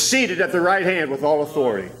priests seated at the right hand with all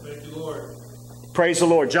authority. Thank you, Lord. Praise the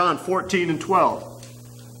Lord. John 14 and 12.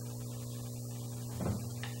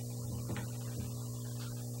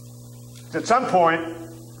 At some point,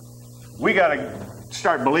 we got to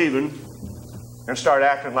start believing and start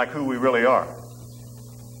acting like who we really are.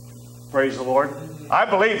 Praise the Lord. I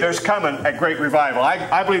believe there's coming a great revival.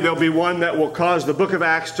 I believe there'll be one that will cause the book of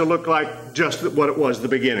Acts to look like just what it was, the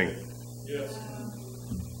beginning. Yes.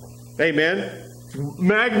 Amen.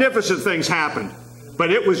 Magnificent things happened.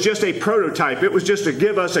 But it was just a prototype. It was just to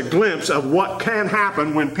give us a glimpse of what can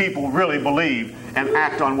happen when people really believe and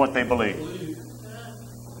act on what they believe.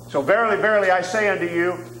 So verily, verily, I say unto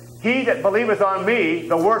you, he that believeth on me,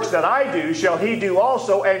 the works that I do, shall he do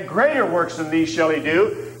also, and greater works than these shall he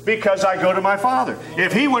do, because I go to my Father.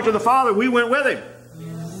 If he went to the Father, we went with him.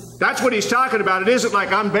 That's what he's talking about. It isn't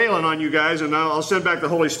like I'm bailing on you guys and I'll send back the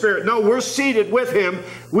Holy Spirit. No, we're seated with him.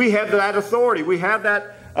 We have that authority. We have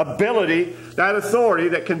that ability, that authority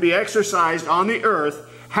that can be exercised on the earth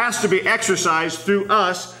has to be exercised through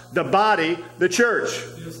us, the body, the church.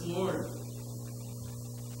 Yes, Lord.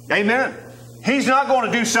 Amen. He's not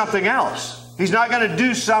going to do something else. He's not going to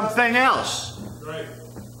do something else. Right.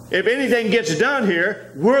 If anything gets done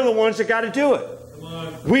here, we're the ones that got to do it. Come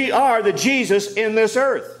on. We are the Jesus in this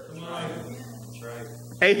earth. Come on. That's right.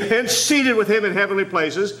 Amen. Seated with him in heavenly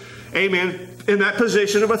places. Amen. In that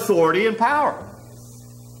position of authority and power.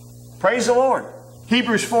 Praise the Lord.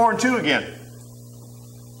 Hebrews 4:2 again.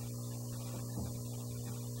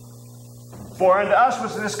 For unto us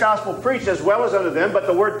was this gospel preached as well as unto them, but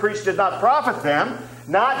the word preached did not profit them,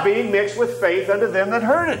 not being mixed with faith unto them that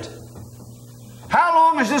heard it. How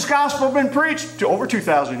long has this gospel been preached? Over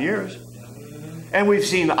 2,000 years. And we've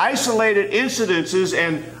seen isolated incidences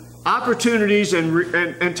and opportunities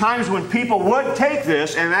and times when people would take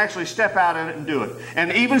this and actually step out in it and do it.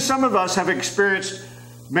 And even some of us have experienced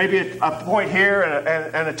maybe a point here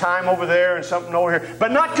and a time over there and something over here,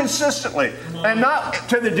 but not consistently and not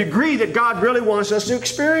to the degree that God really wants us to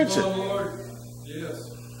experience it. Oh, Lord.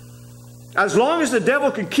 Yes. As long as the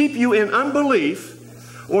devil can keep you in unbelief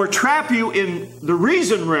or trap you in the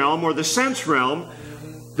reason realm or the sense realm,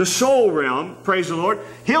 the soul realm, praise the Lord,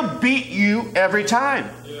 he'll beat you every time.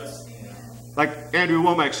 Yes. Like Andrew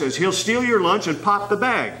Womack says, he'll steal your lunch and pop the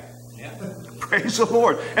bag. Yeah. Praise the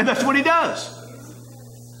Lord. And that's what he does.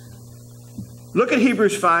 Look at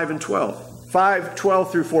Hebrews 5 and 12. 5:12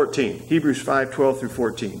 through 14. Hebrews 5:12 through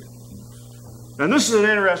 14. And this is an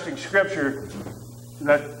interesting scripture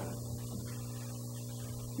that,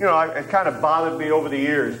 you know, it kind of bothered me over the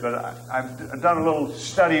years, but I've done a little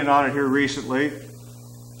studying on it here recently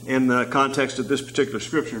in the context of this particular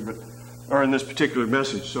scripture, or in this particular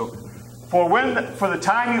message. So, for the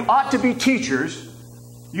time you ought to be teachers,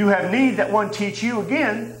 you have need that one teach you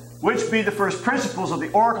again, which be the first principles of the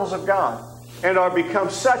oracles of God, and are become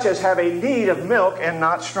such as have a need of milk and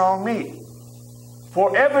not strong meat.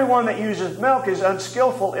 For everyone that uses milk is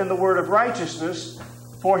unskillful in the word of righteousness,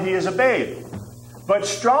 for he is a babe. But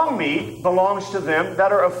strong meat belongs to them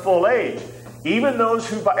that are of full age, even those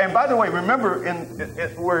who, and by the way, remember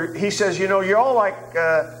where he says, you know, you're all like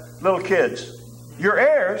little kids. You're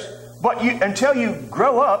heirs, but until you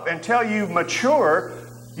grow up, until you mature,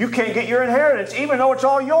 you can't get your inheritance, even though it's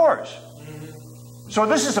all yours. So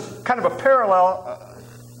this is a kind of a parallel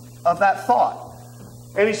of that thought.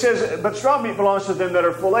 And he says, but strong meat belongs to them that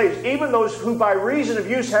are full age, even those who by reason of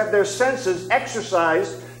use have their senses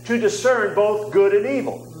exercised to discern both good and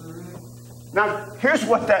evil. Now, here's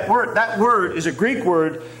what that word is a Greek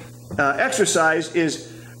word, exercise is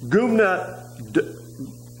Greek,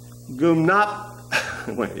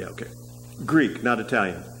 not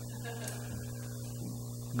Italian.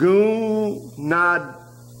 Gunadpo.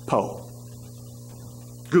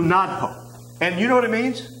 And you know what it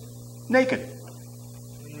means? Naked.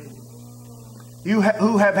 Who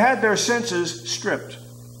have had their senses stripped.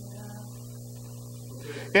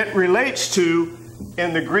 It relates to,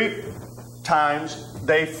 in the Greek times,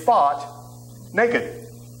 they fought naked.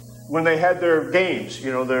 When they had their games,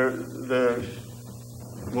 you know,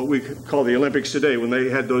 what we call the Olympics today, when they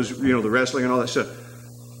had those, you know, the wrestling and all that stuff,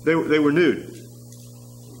 they were nude.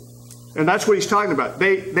 And that's what he's talking about.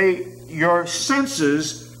 Your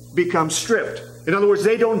senses become stripped. In other words,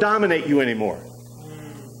 they don't dominate you anymore.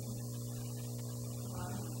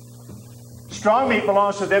 Strong meat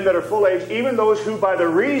belongs to them that are full age, even those who by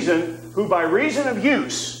reason of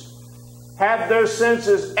use have their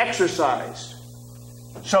senses exercised,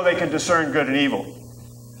 so they can discern good and evil.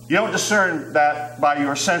 You don't discern that by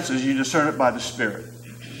your senses, you discern it by the Spirit.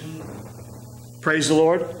 Praise the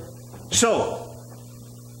Lord. So,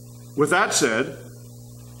 with that said,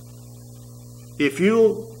 if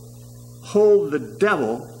you hold the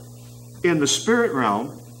devil in the spirit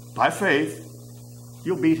realm by faith,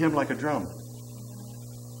 you'll beat him like a drum.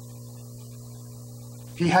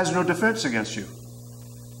 He has no defense against you.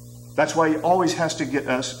 That's why he always has to get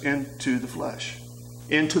us into the flesh,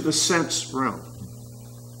 into the sense realm.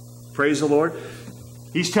 Praise the Lord.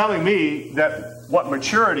 He's telling me that what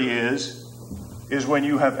maturity is when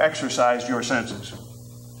you have exercised your senses.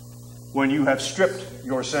 When you have stripped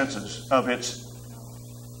your senses of its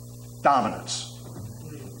dominance.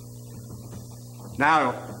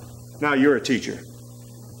 Now you're a teacher.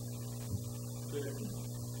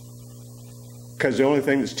 Because the only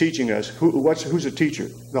thing that's teaching us, who's a teacher?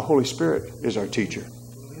 The Holy Spirit is our teacher.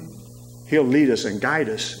 He'll lead us and guide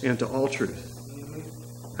us into all truth.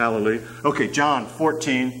 Hallelujah. Okay, John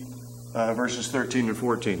 14, verses 13 and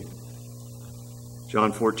 14.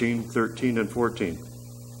 John 14, 13 and 14.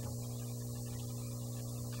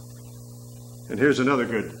 And here's another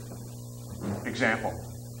good example.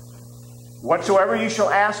 Whatsoever you shall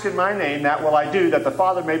ask in my name, that will I do, that the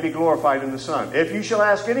Father may be glorified in the Son. If you shall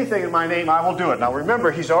ask anything in my name, I will do it. Now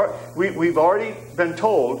remember, we've already been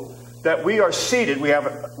told that we are seated. We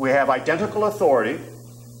have identical authority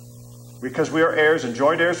because we are heirs and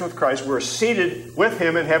joint heirs with Christ. We're seated with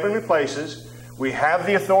Him in heavenly places. We have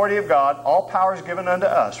the authority of God. All power is given unto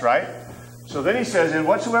us, right? So then he says, and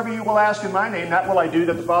whatsoever you will ask in my name, that will I do,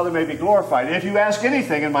 that the Father may be glorified. And if you ask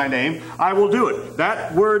anything in my name, I will do it.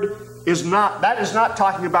 That is not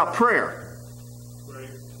talking about prayer. Right.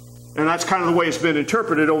 And that's kind of the way it's been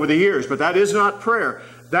interpreted over the years, but that is not prayer.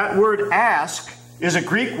 That word ask is a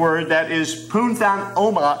Greek word that is punthan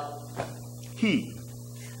oma he.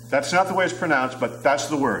 That's not the way it's pronounced, but that's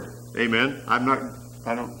the word. Amen. I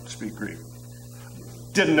don't speak Greek.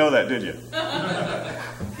 Didn't know that, did you?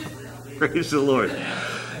 Praise the Lord.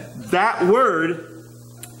 That word,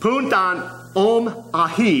 puntan om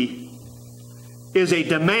ahi, is a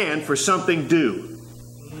demand for something due.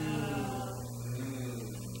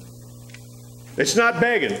 It's not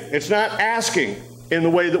begging. It's not asking in the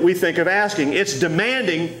way that we think of asking. It's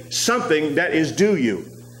demanding something that is due you.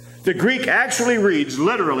 The Greek actually reads,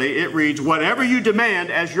 literally, it reads, whatever you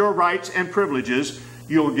demand as your rights and privileges,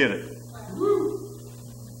 you'll get it.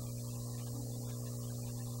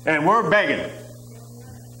 And we're begging.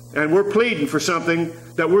 And we're pleading for something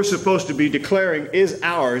that we're supposed to be declaring is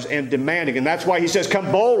ours and demanding. And that's why he says,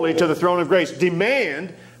 come boldly to the throne of grace.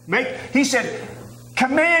 Demand, he said,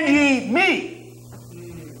 command ye me.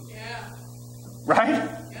 Yeah. Right?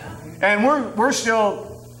 Yeah. And we're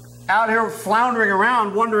still out here floundering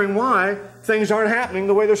around wondering why things aren't happening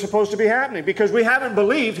the way they're supposed to be happening. Because we haven't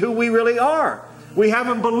believed who we really are. We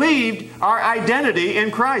haven't believed our identity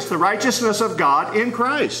in Christ, the righteousness of God in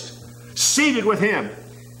Christ, seated with Him.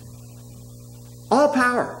 All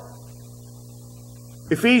power.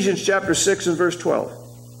 Ephesians chapter 6 and verse 12.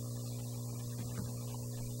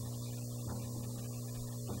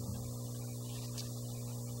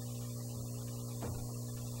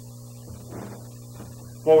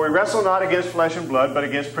 For we wrestle not against flesh and blood, but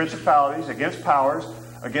against principalities, against powers,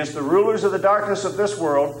 against the rulers of the darkness of this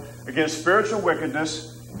world, against spiritual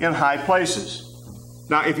wickedness in high places.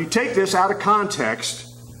 Now, if you take this out of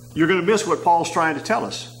context, you're going to miss what Paul's trying to tell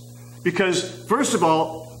us. Because, first of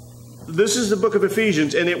all, this is the book of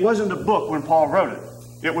Ephesians, and it wasn't a book when Paul wrote it.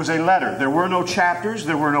 It was a letter. There were no chapters.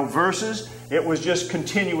 There were no verses. It was just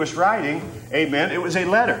continuous writing. Amen. It was a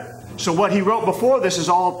letter. So what he wrote before this is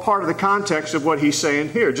all part of the context of what he's saying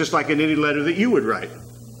here, just like in any letter that you would write.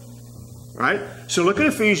 Right? So look at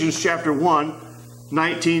Ephesians chapter 1,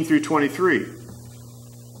 19 through 23.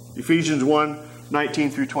 Ephesians 1, 19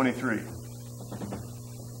 through 23.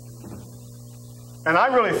 And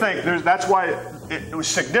I really think that's why it was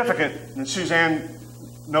significant, and Suzanne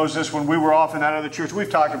knows this when we were off in that other church. We've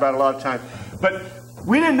talked about it a lot of times. But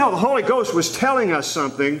we didn't know the Holy Ghost was telling us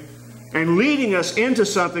something and leading us into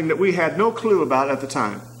something that we had no clue about at the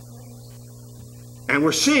time. And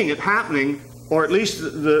we're seeing it happening, or at least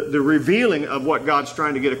the revealing of what God's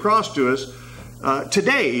trying to get across to us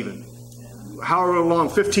today even. However long,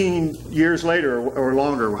 15 years later or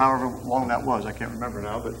longer, however long that was, I can't remember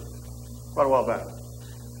now, but quite a while back.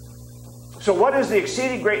 So what is the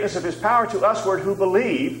exceeding greatness of His power to usward who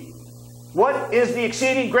believe? What is the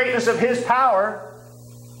exceeding greatness of His power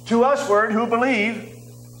to usward who believe?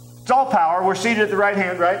 It's all power. We're seated at the right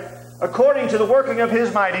hand, right? According to the working of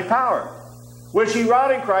His mighty power, which He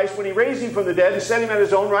wrought in Christ when He raised Him from the dead and set Him at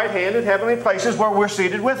His own right hand in heavenly places where we're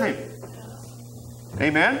seated with Him.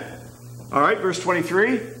 Amen? All right, verse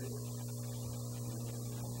 23.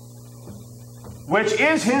 Which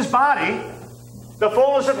is His body, the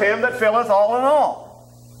fullness of Him that filleth all in all.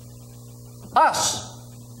 Us.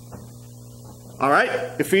 All right,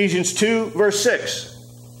 Ephesians 2, verse 6.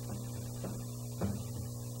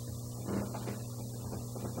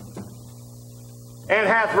 and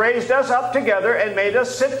hath raised us up together and made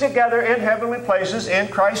us sit together in heavenly places in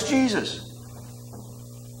Christ Jesus.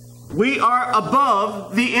 We are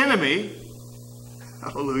above the enemy.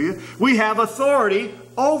 Hallelujah. We have authority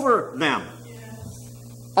over them.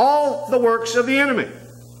 All the works of the enemy.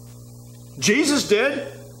 Jesus did.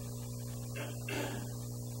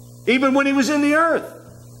 Even when he was in the earth.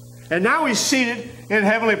 And now he's seated in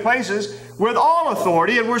heavenly places with all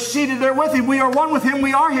authority, and we're seated there with him. We are one with him.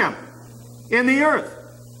 We are him in the earth.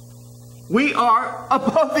 We are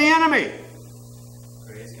above the enemy.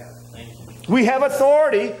 Praise God. Thank you. We have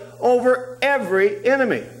authority over every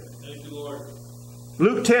enemy. Thank you, Lord.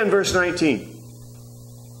 Luke 10, verse 19.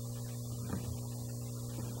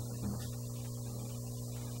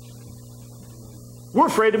 We're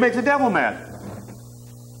afraid to make the devil mad.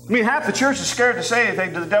 I mean, half the church is scared to say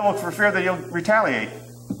anything to the devil for fear that he'll retaliate.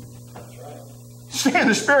 That's right. See, in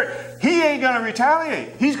the Spirit, he ain't going to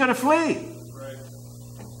retaliate. He's going to flee. Right.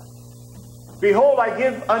 Behold, I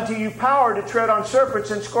give unto you power to tread on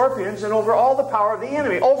serpents and scorpions and over all the power of the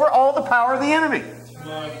enemy. Over all the power of the enemy.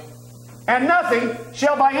 Come on. And nothing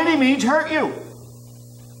shall by any means hurt you.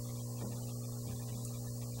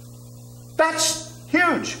 That's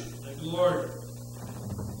huge. Thank you, Lord.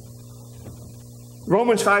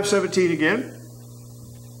 Romans 5:17 again.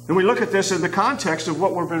 And we look at this in the context of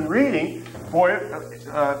what we've been reading. For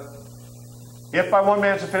if by one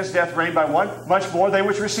man's offense death reigned by one, much more they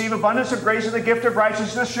which receive abundance of grace and the gift of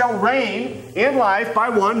righteousness shall reign in life by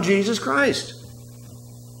one Jesus Christ.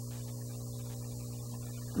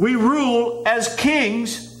 We rule as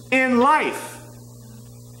kings in life.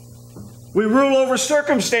 We rule over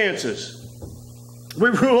circumstances. We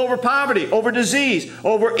rule over poverty, over disease,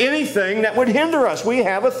 over anything that would hinder us. We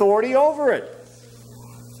have authority over it.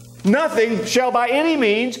 Nothing shall by any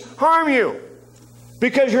means harm you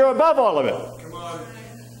because you're above all of it. Come on.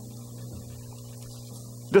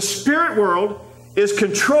 The spirit world is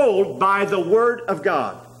controlled by the Word of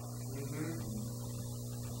God.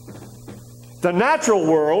 The natural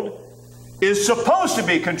world is supposed to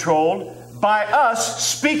be controlled by us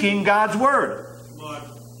speaking God's Word. Come on.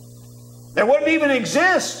 It wouldn't even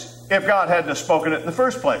exist if God hadn't spoken it in the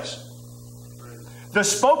first place. The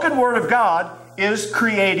spoken Word of God is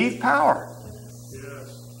creative power.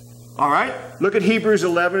 Yes. All right? Look at Hebrews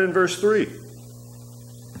 11 and verse 3.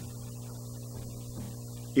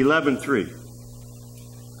 11:3.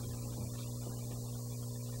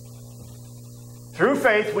 Through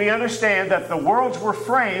faith we understand that the worlds were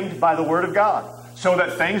framed by the Word of God, so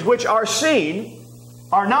that things which are seen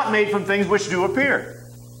are not made from things which do appear.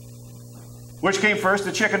 Which came first,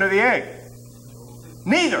 the chicken or the egg?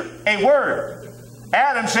 Neither. A word.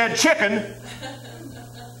 Adam said chicken.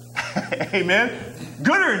 Amen.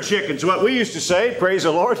 Gooder than chicken's what we used to say. Praise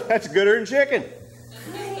the Lord. That's gooder than chicken.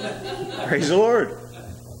 Praise the Lord.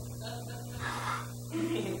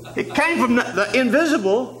 It came from the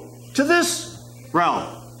invisible to this realm.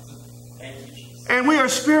 And we are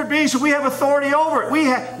spirit beings, so we have authority over it.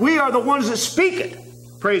 We are the ones that speak it.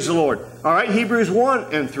 Praise the Lord. All right, Hebrews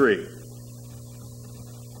 1 and 3.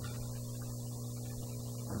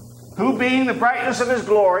 Who being the brightness of his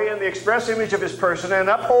glory and the express image of his person, and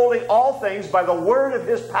upholding all things by the word of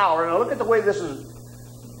his power. Now look at the way this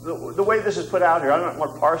is put out here. I don't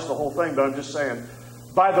want to parse the whole thing, but I'm just saying.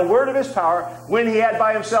 By the word of his power, when he had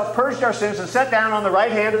by himself purged our sins and sat down on the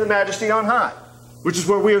right hand of the majesty on high. Which is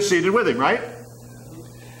where we are seated with him, right?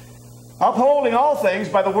 Upholding all things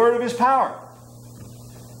by the word of his power.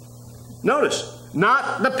 Notice,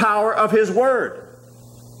 not the power of his word.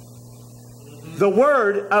 The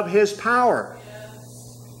word of his power.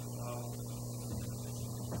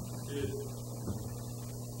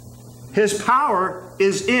 His power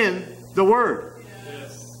is in the word.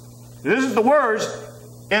 This is the words.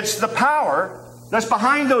 It's the power that's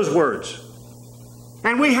behind those words.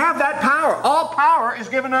 And we have that power. All power is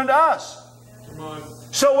given unto us. Come on.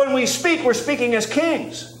 So when we speak, we're speaking as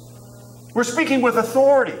kings. We're speaking with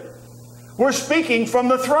authority. We're speaking from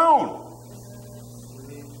the throne.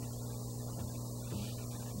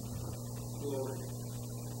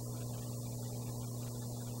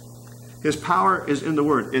 His power is in the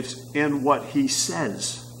Word. It's in what He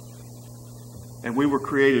says. And we were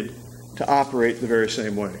created to operate the very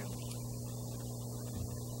same way.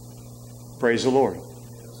 Praise the Lord.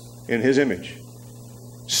 In His image.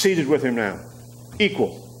 Seated with Him now.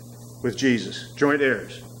 Equal with Jesus. Joint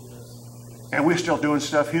heirs. And we're still doing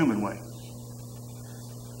stuff human way.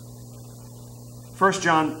 1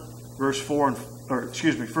 John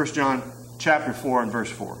chapter 4 and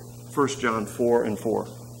verse 4. 1 John 4 and 4.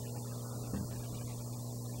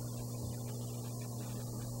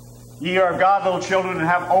 Ye are of God, little children, and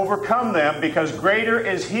have overcome them, because greater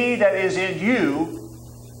is he that is in you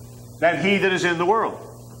than he that is in the world.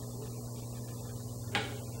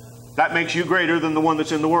 That makes you greater than the one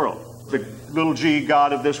that's in the world, the little g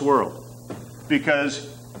god of this world.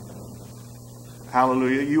 Because,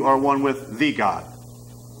 hallelujah, you are one with the God.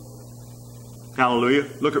 Hallelujah.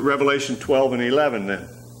 Look at Revelation 12 and 11 then.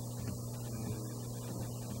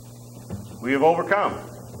 We have overcome.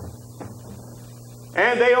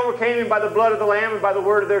 And they overcame him by the blood of the Lamb and by the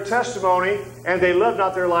word of their testimony, and they loved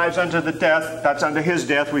not their lives unto the death. That's unto his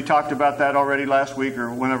death. We talked about that already last week or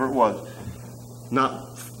whenever it was. Not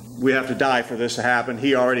we have to die for this to happen.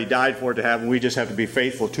 He already died for it to happen. We just have to be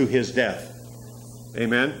faithful to his death.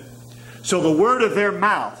 Amen? So the word of their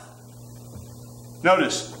mouth,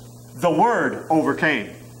 notice, the word overcame.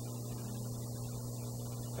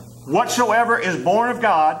 Whatsoever is born of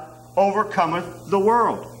God overcometh the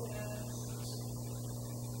world.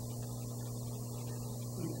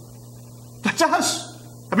 That's us.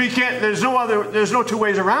 I mean, you can't, there's no two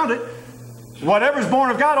ways around it. Whatever's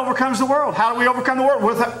born of God overcomes the world. How do we overcome the world?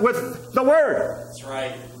 With the Word. That's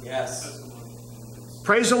right. Yes.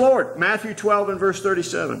 Praise the Lord. Matthew 12 and verse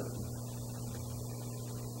 37.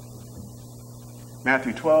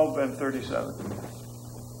 Matthew 12 and 37.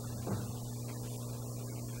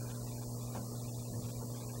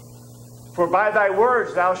 For by thy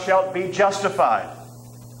words thou shalt be justified.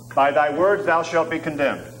 By thy words thou shalt be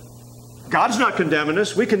condemned. God's not condemning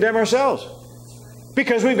us. We condemn ourselves.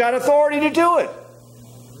 Because we've got authority to do it.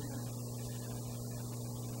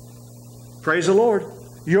 Praise the Lord.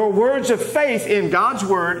 Your words of faith in God's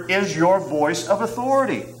Word is your voice of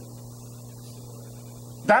authority.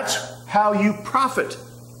 That's how you profit.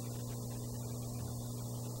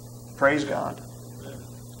 Praise God.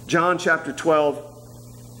 John chapter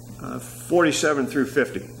 12, 47 through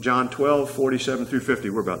 50. John 12, 47 through 50.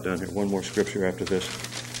 We're about done here. One more scripture after this.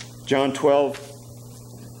 John 12,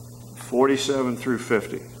 47 through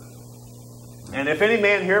 50. And if any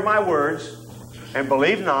man hear my words and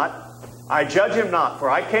believe not, I judge him not. For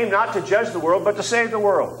I came not to judge the world, but to save the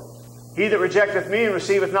world. He that rejecteth me and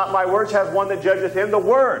receiveth not my words hath one that judgeth him the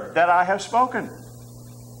word that I have spoken.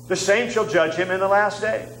 The same shall judge him in the last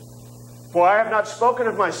day. For I have not spoken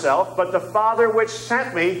of myself, but the Father which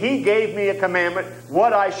sent me, he gave me a commandment,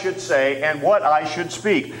 what I should say and what I should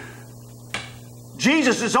speak.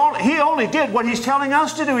 Jesus he only did what he's telling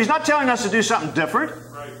us to do. He's not telling us to do something different.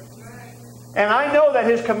 Right. And I know that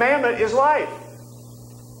his commandment is life.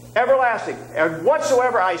 Everlasting. And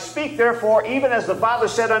whatsoever I speak, therefore, even as the Father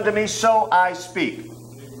said unto me, so I speak.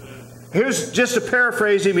 Amen. Here's just to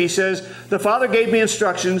paraphrase him. He says, the Father gave me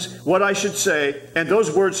instructions, what I should say, and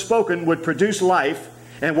those words spoken would produce life,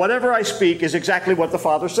 and whatever I speak is exactly what the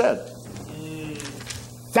Father said.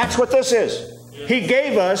 That's what this is. Yes. He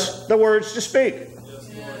gave us the words to speak.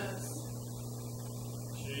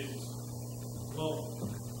 Jesus. Well,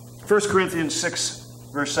 1 Corinthians 6,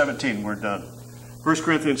 verse 17. We're done. 1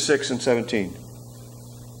 Corinthians 6 and 17.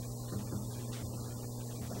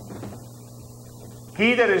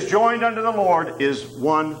 He that is joined unto the Lord is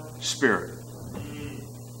one spirit.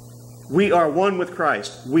 We are one with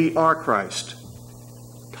Christ. We are Christ.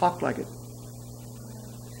 Talk like it.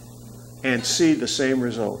 And see the same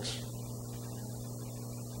results.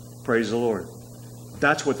 Praise the Lord.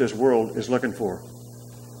 That's what this world is looking for.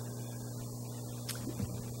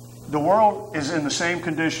 The world is in the same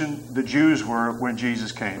condition the Jews were when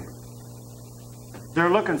Jesus came. They're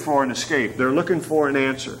looking for an escape. They're looking for an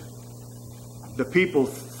answer. The people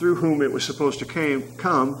through whom it was supposed to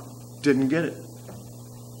come didn't get it.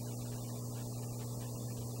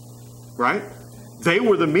 Right? They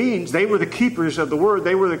were the means. They were the keepers of the word.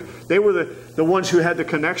 They were the ones who had the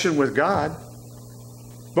connection with God.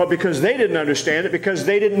 But because they didn't understand it, because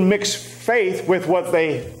they didn't mix faith with what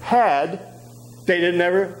they had, they didn't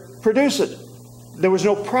ever produce it. There was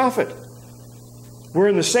no profit. We're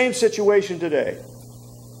in the same situation today.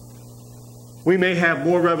 We may have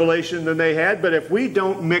more revelation than they had, but if we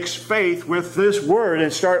don't mix faith with this word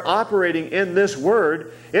and start operating in this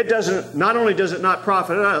word, not only does it not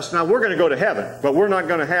profit us, now we're going to go to heaven, but we're not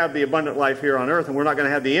going to have the abundant life here on earth, and we're not going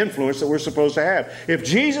to have the influence that we're supposed to have. If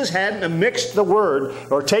Jesus hadn't mixed the word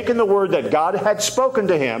or taken the word that God had spoken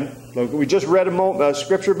to him, look, we just read a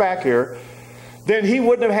scripture back here, then he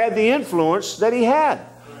wouldn't have had the influence that he had.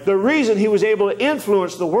 The reason he was able to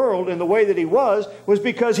influence the world in the way that he was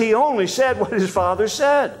because he only said what his Father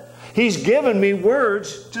said. He's given me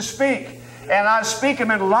words to speak, and I speak them,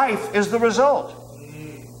 and life is the result.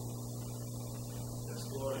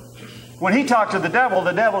 When he talked to the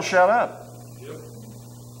devil shut up.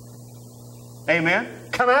 Amen?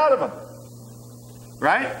 Come out of him.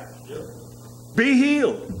 Right? Be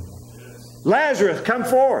healed. Lazarus, come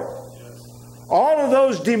forth. All of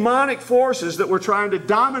those demonic forces that were trying to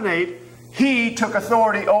dominate, he took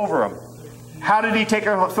authority over them. How did he take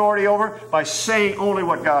authority over? By saying only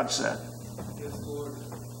what God said.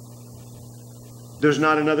 There's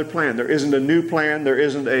not another plan. There isn't a new plan. There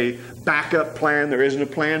isn't a backup plan. There isn't a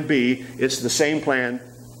plan B. It's the same plan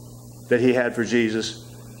that he had for Jesus.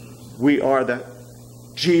 We are the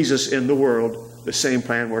Jesus in the world. The same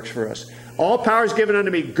plan works for us. All power is given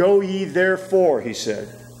unto me. Go ye therefore, he said.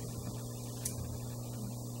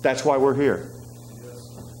 That's why we're here.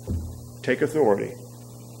 Take authority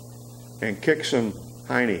and kick some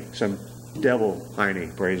hiney, some devil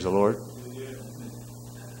hiney, praise the Lord.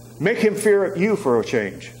 Make him fear you for a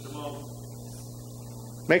change.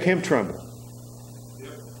 Make him tremble.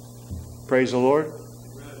 Praise the Lord.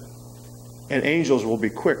 And angels will be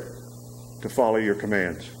quick to follow your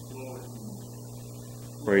commands.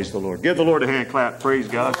 Praise the Lord. Give the Lord a hand clap. Praise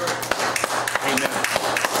God. Amen.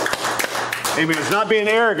 Amen. It's not being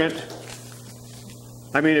arrogant.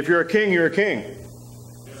 I mean, if you're a king, you're a king.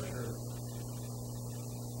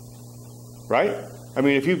 Right? I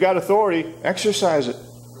mean, if you've got authority, exercise it.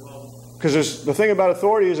 Because the thing about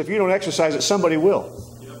authority is if you don't exercise it, somebody will.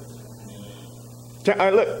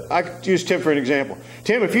 I use Tim for an example.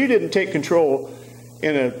 Tim, if you didn't take control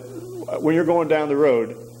when you're going down the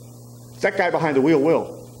road, that guy behind the wheel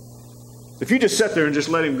will. If you just sit there and just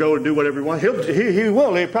let him go and do whatever he wants, he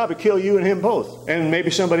will. He'll probably kill you and him both, and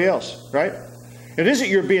maybe somebody else, right? It isn't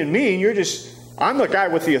you're being mean. I'm the guy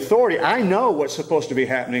with the authority. I know what's supposed to be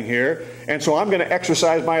happening here, and so I'm going to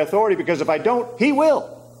exercise my authority because if I don't, he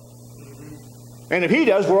will. And if he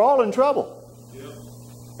does, we're all in trouble.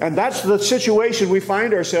 And that's the situation we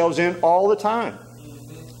find ourselves in all the time.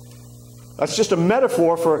 That's just a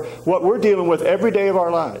metaphor for what we're dealing with every day of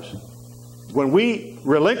our lives. When we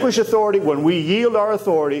relinquish authority, when we yield our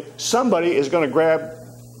authority, somebody is going to grab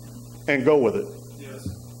and go with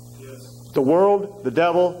it. The world, the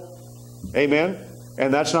devil, amen?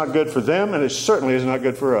 And that's not good for them, and it certainly is not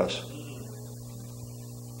good for us.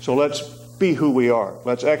 So let's be who we are.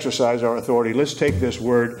 Let's exercise our authority. Let's take this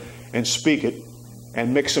word and speak it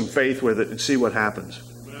and mix some faith with it and see what happens.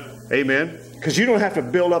 Amen? Because you don't have to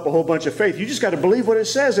build up a whole bunch of faith. You just got to believe what it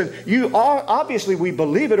says. And obviously we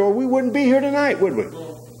believe it or we wouldn't be here tonight, would we?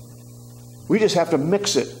 We just have to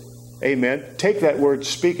mix it. Amen? Take that word,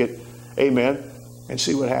 speak it. Amen? And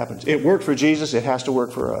see what happens. It worked for Jesus. It has to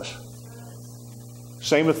work for us.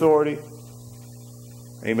 Same authority.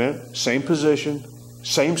 Amen? Same position.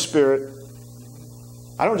 Same Spirit.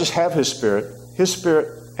 I don't just have His Spirit. His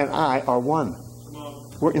Spirit and I are one.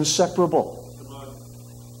 We're inseparable.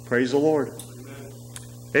 Praise the Lord.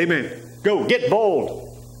 Amen. Go, get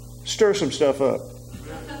bold. Stir some stuff up.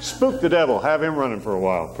 Spook the devil. Have him running for a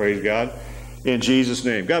while. Praise God. In Jesus'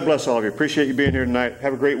 name. God bless all of you. Appreciate you being here tonight.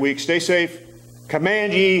 Have a great week. Stay safe.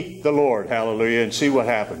 Command ye the Lord. Hallelujah. And see what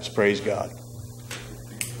happens. Praise God.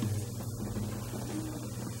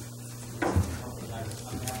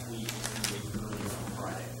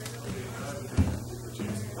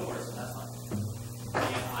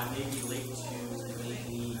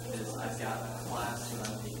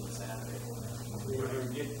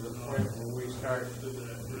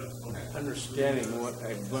 Understanding what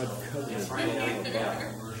a blood covenant is all about.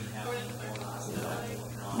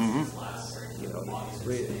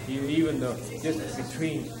 Even though just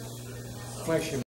between flesh and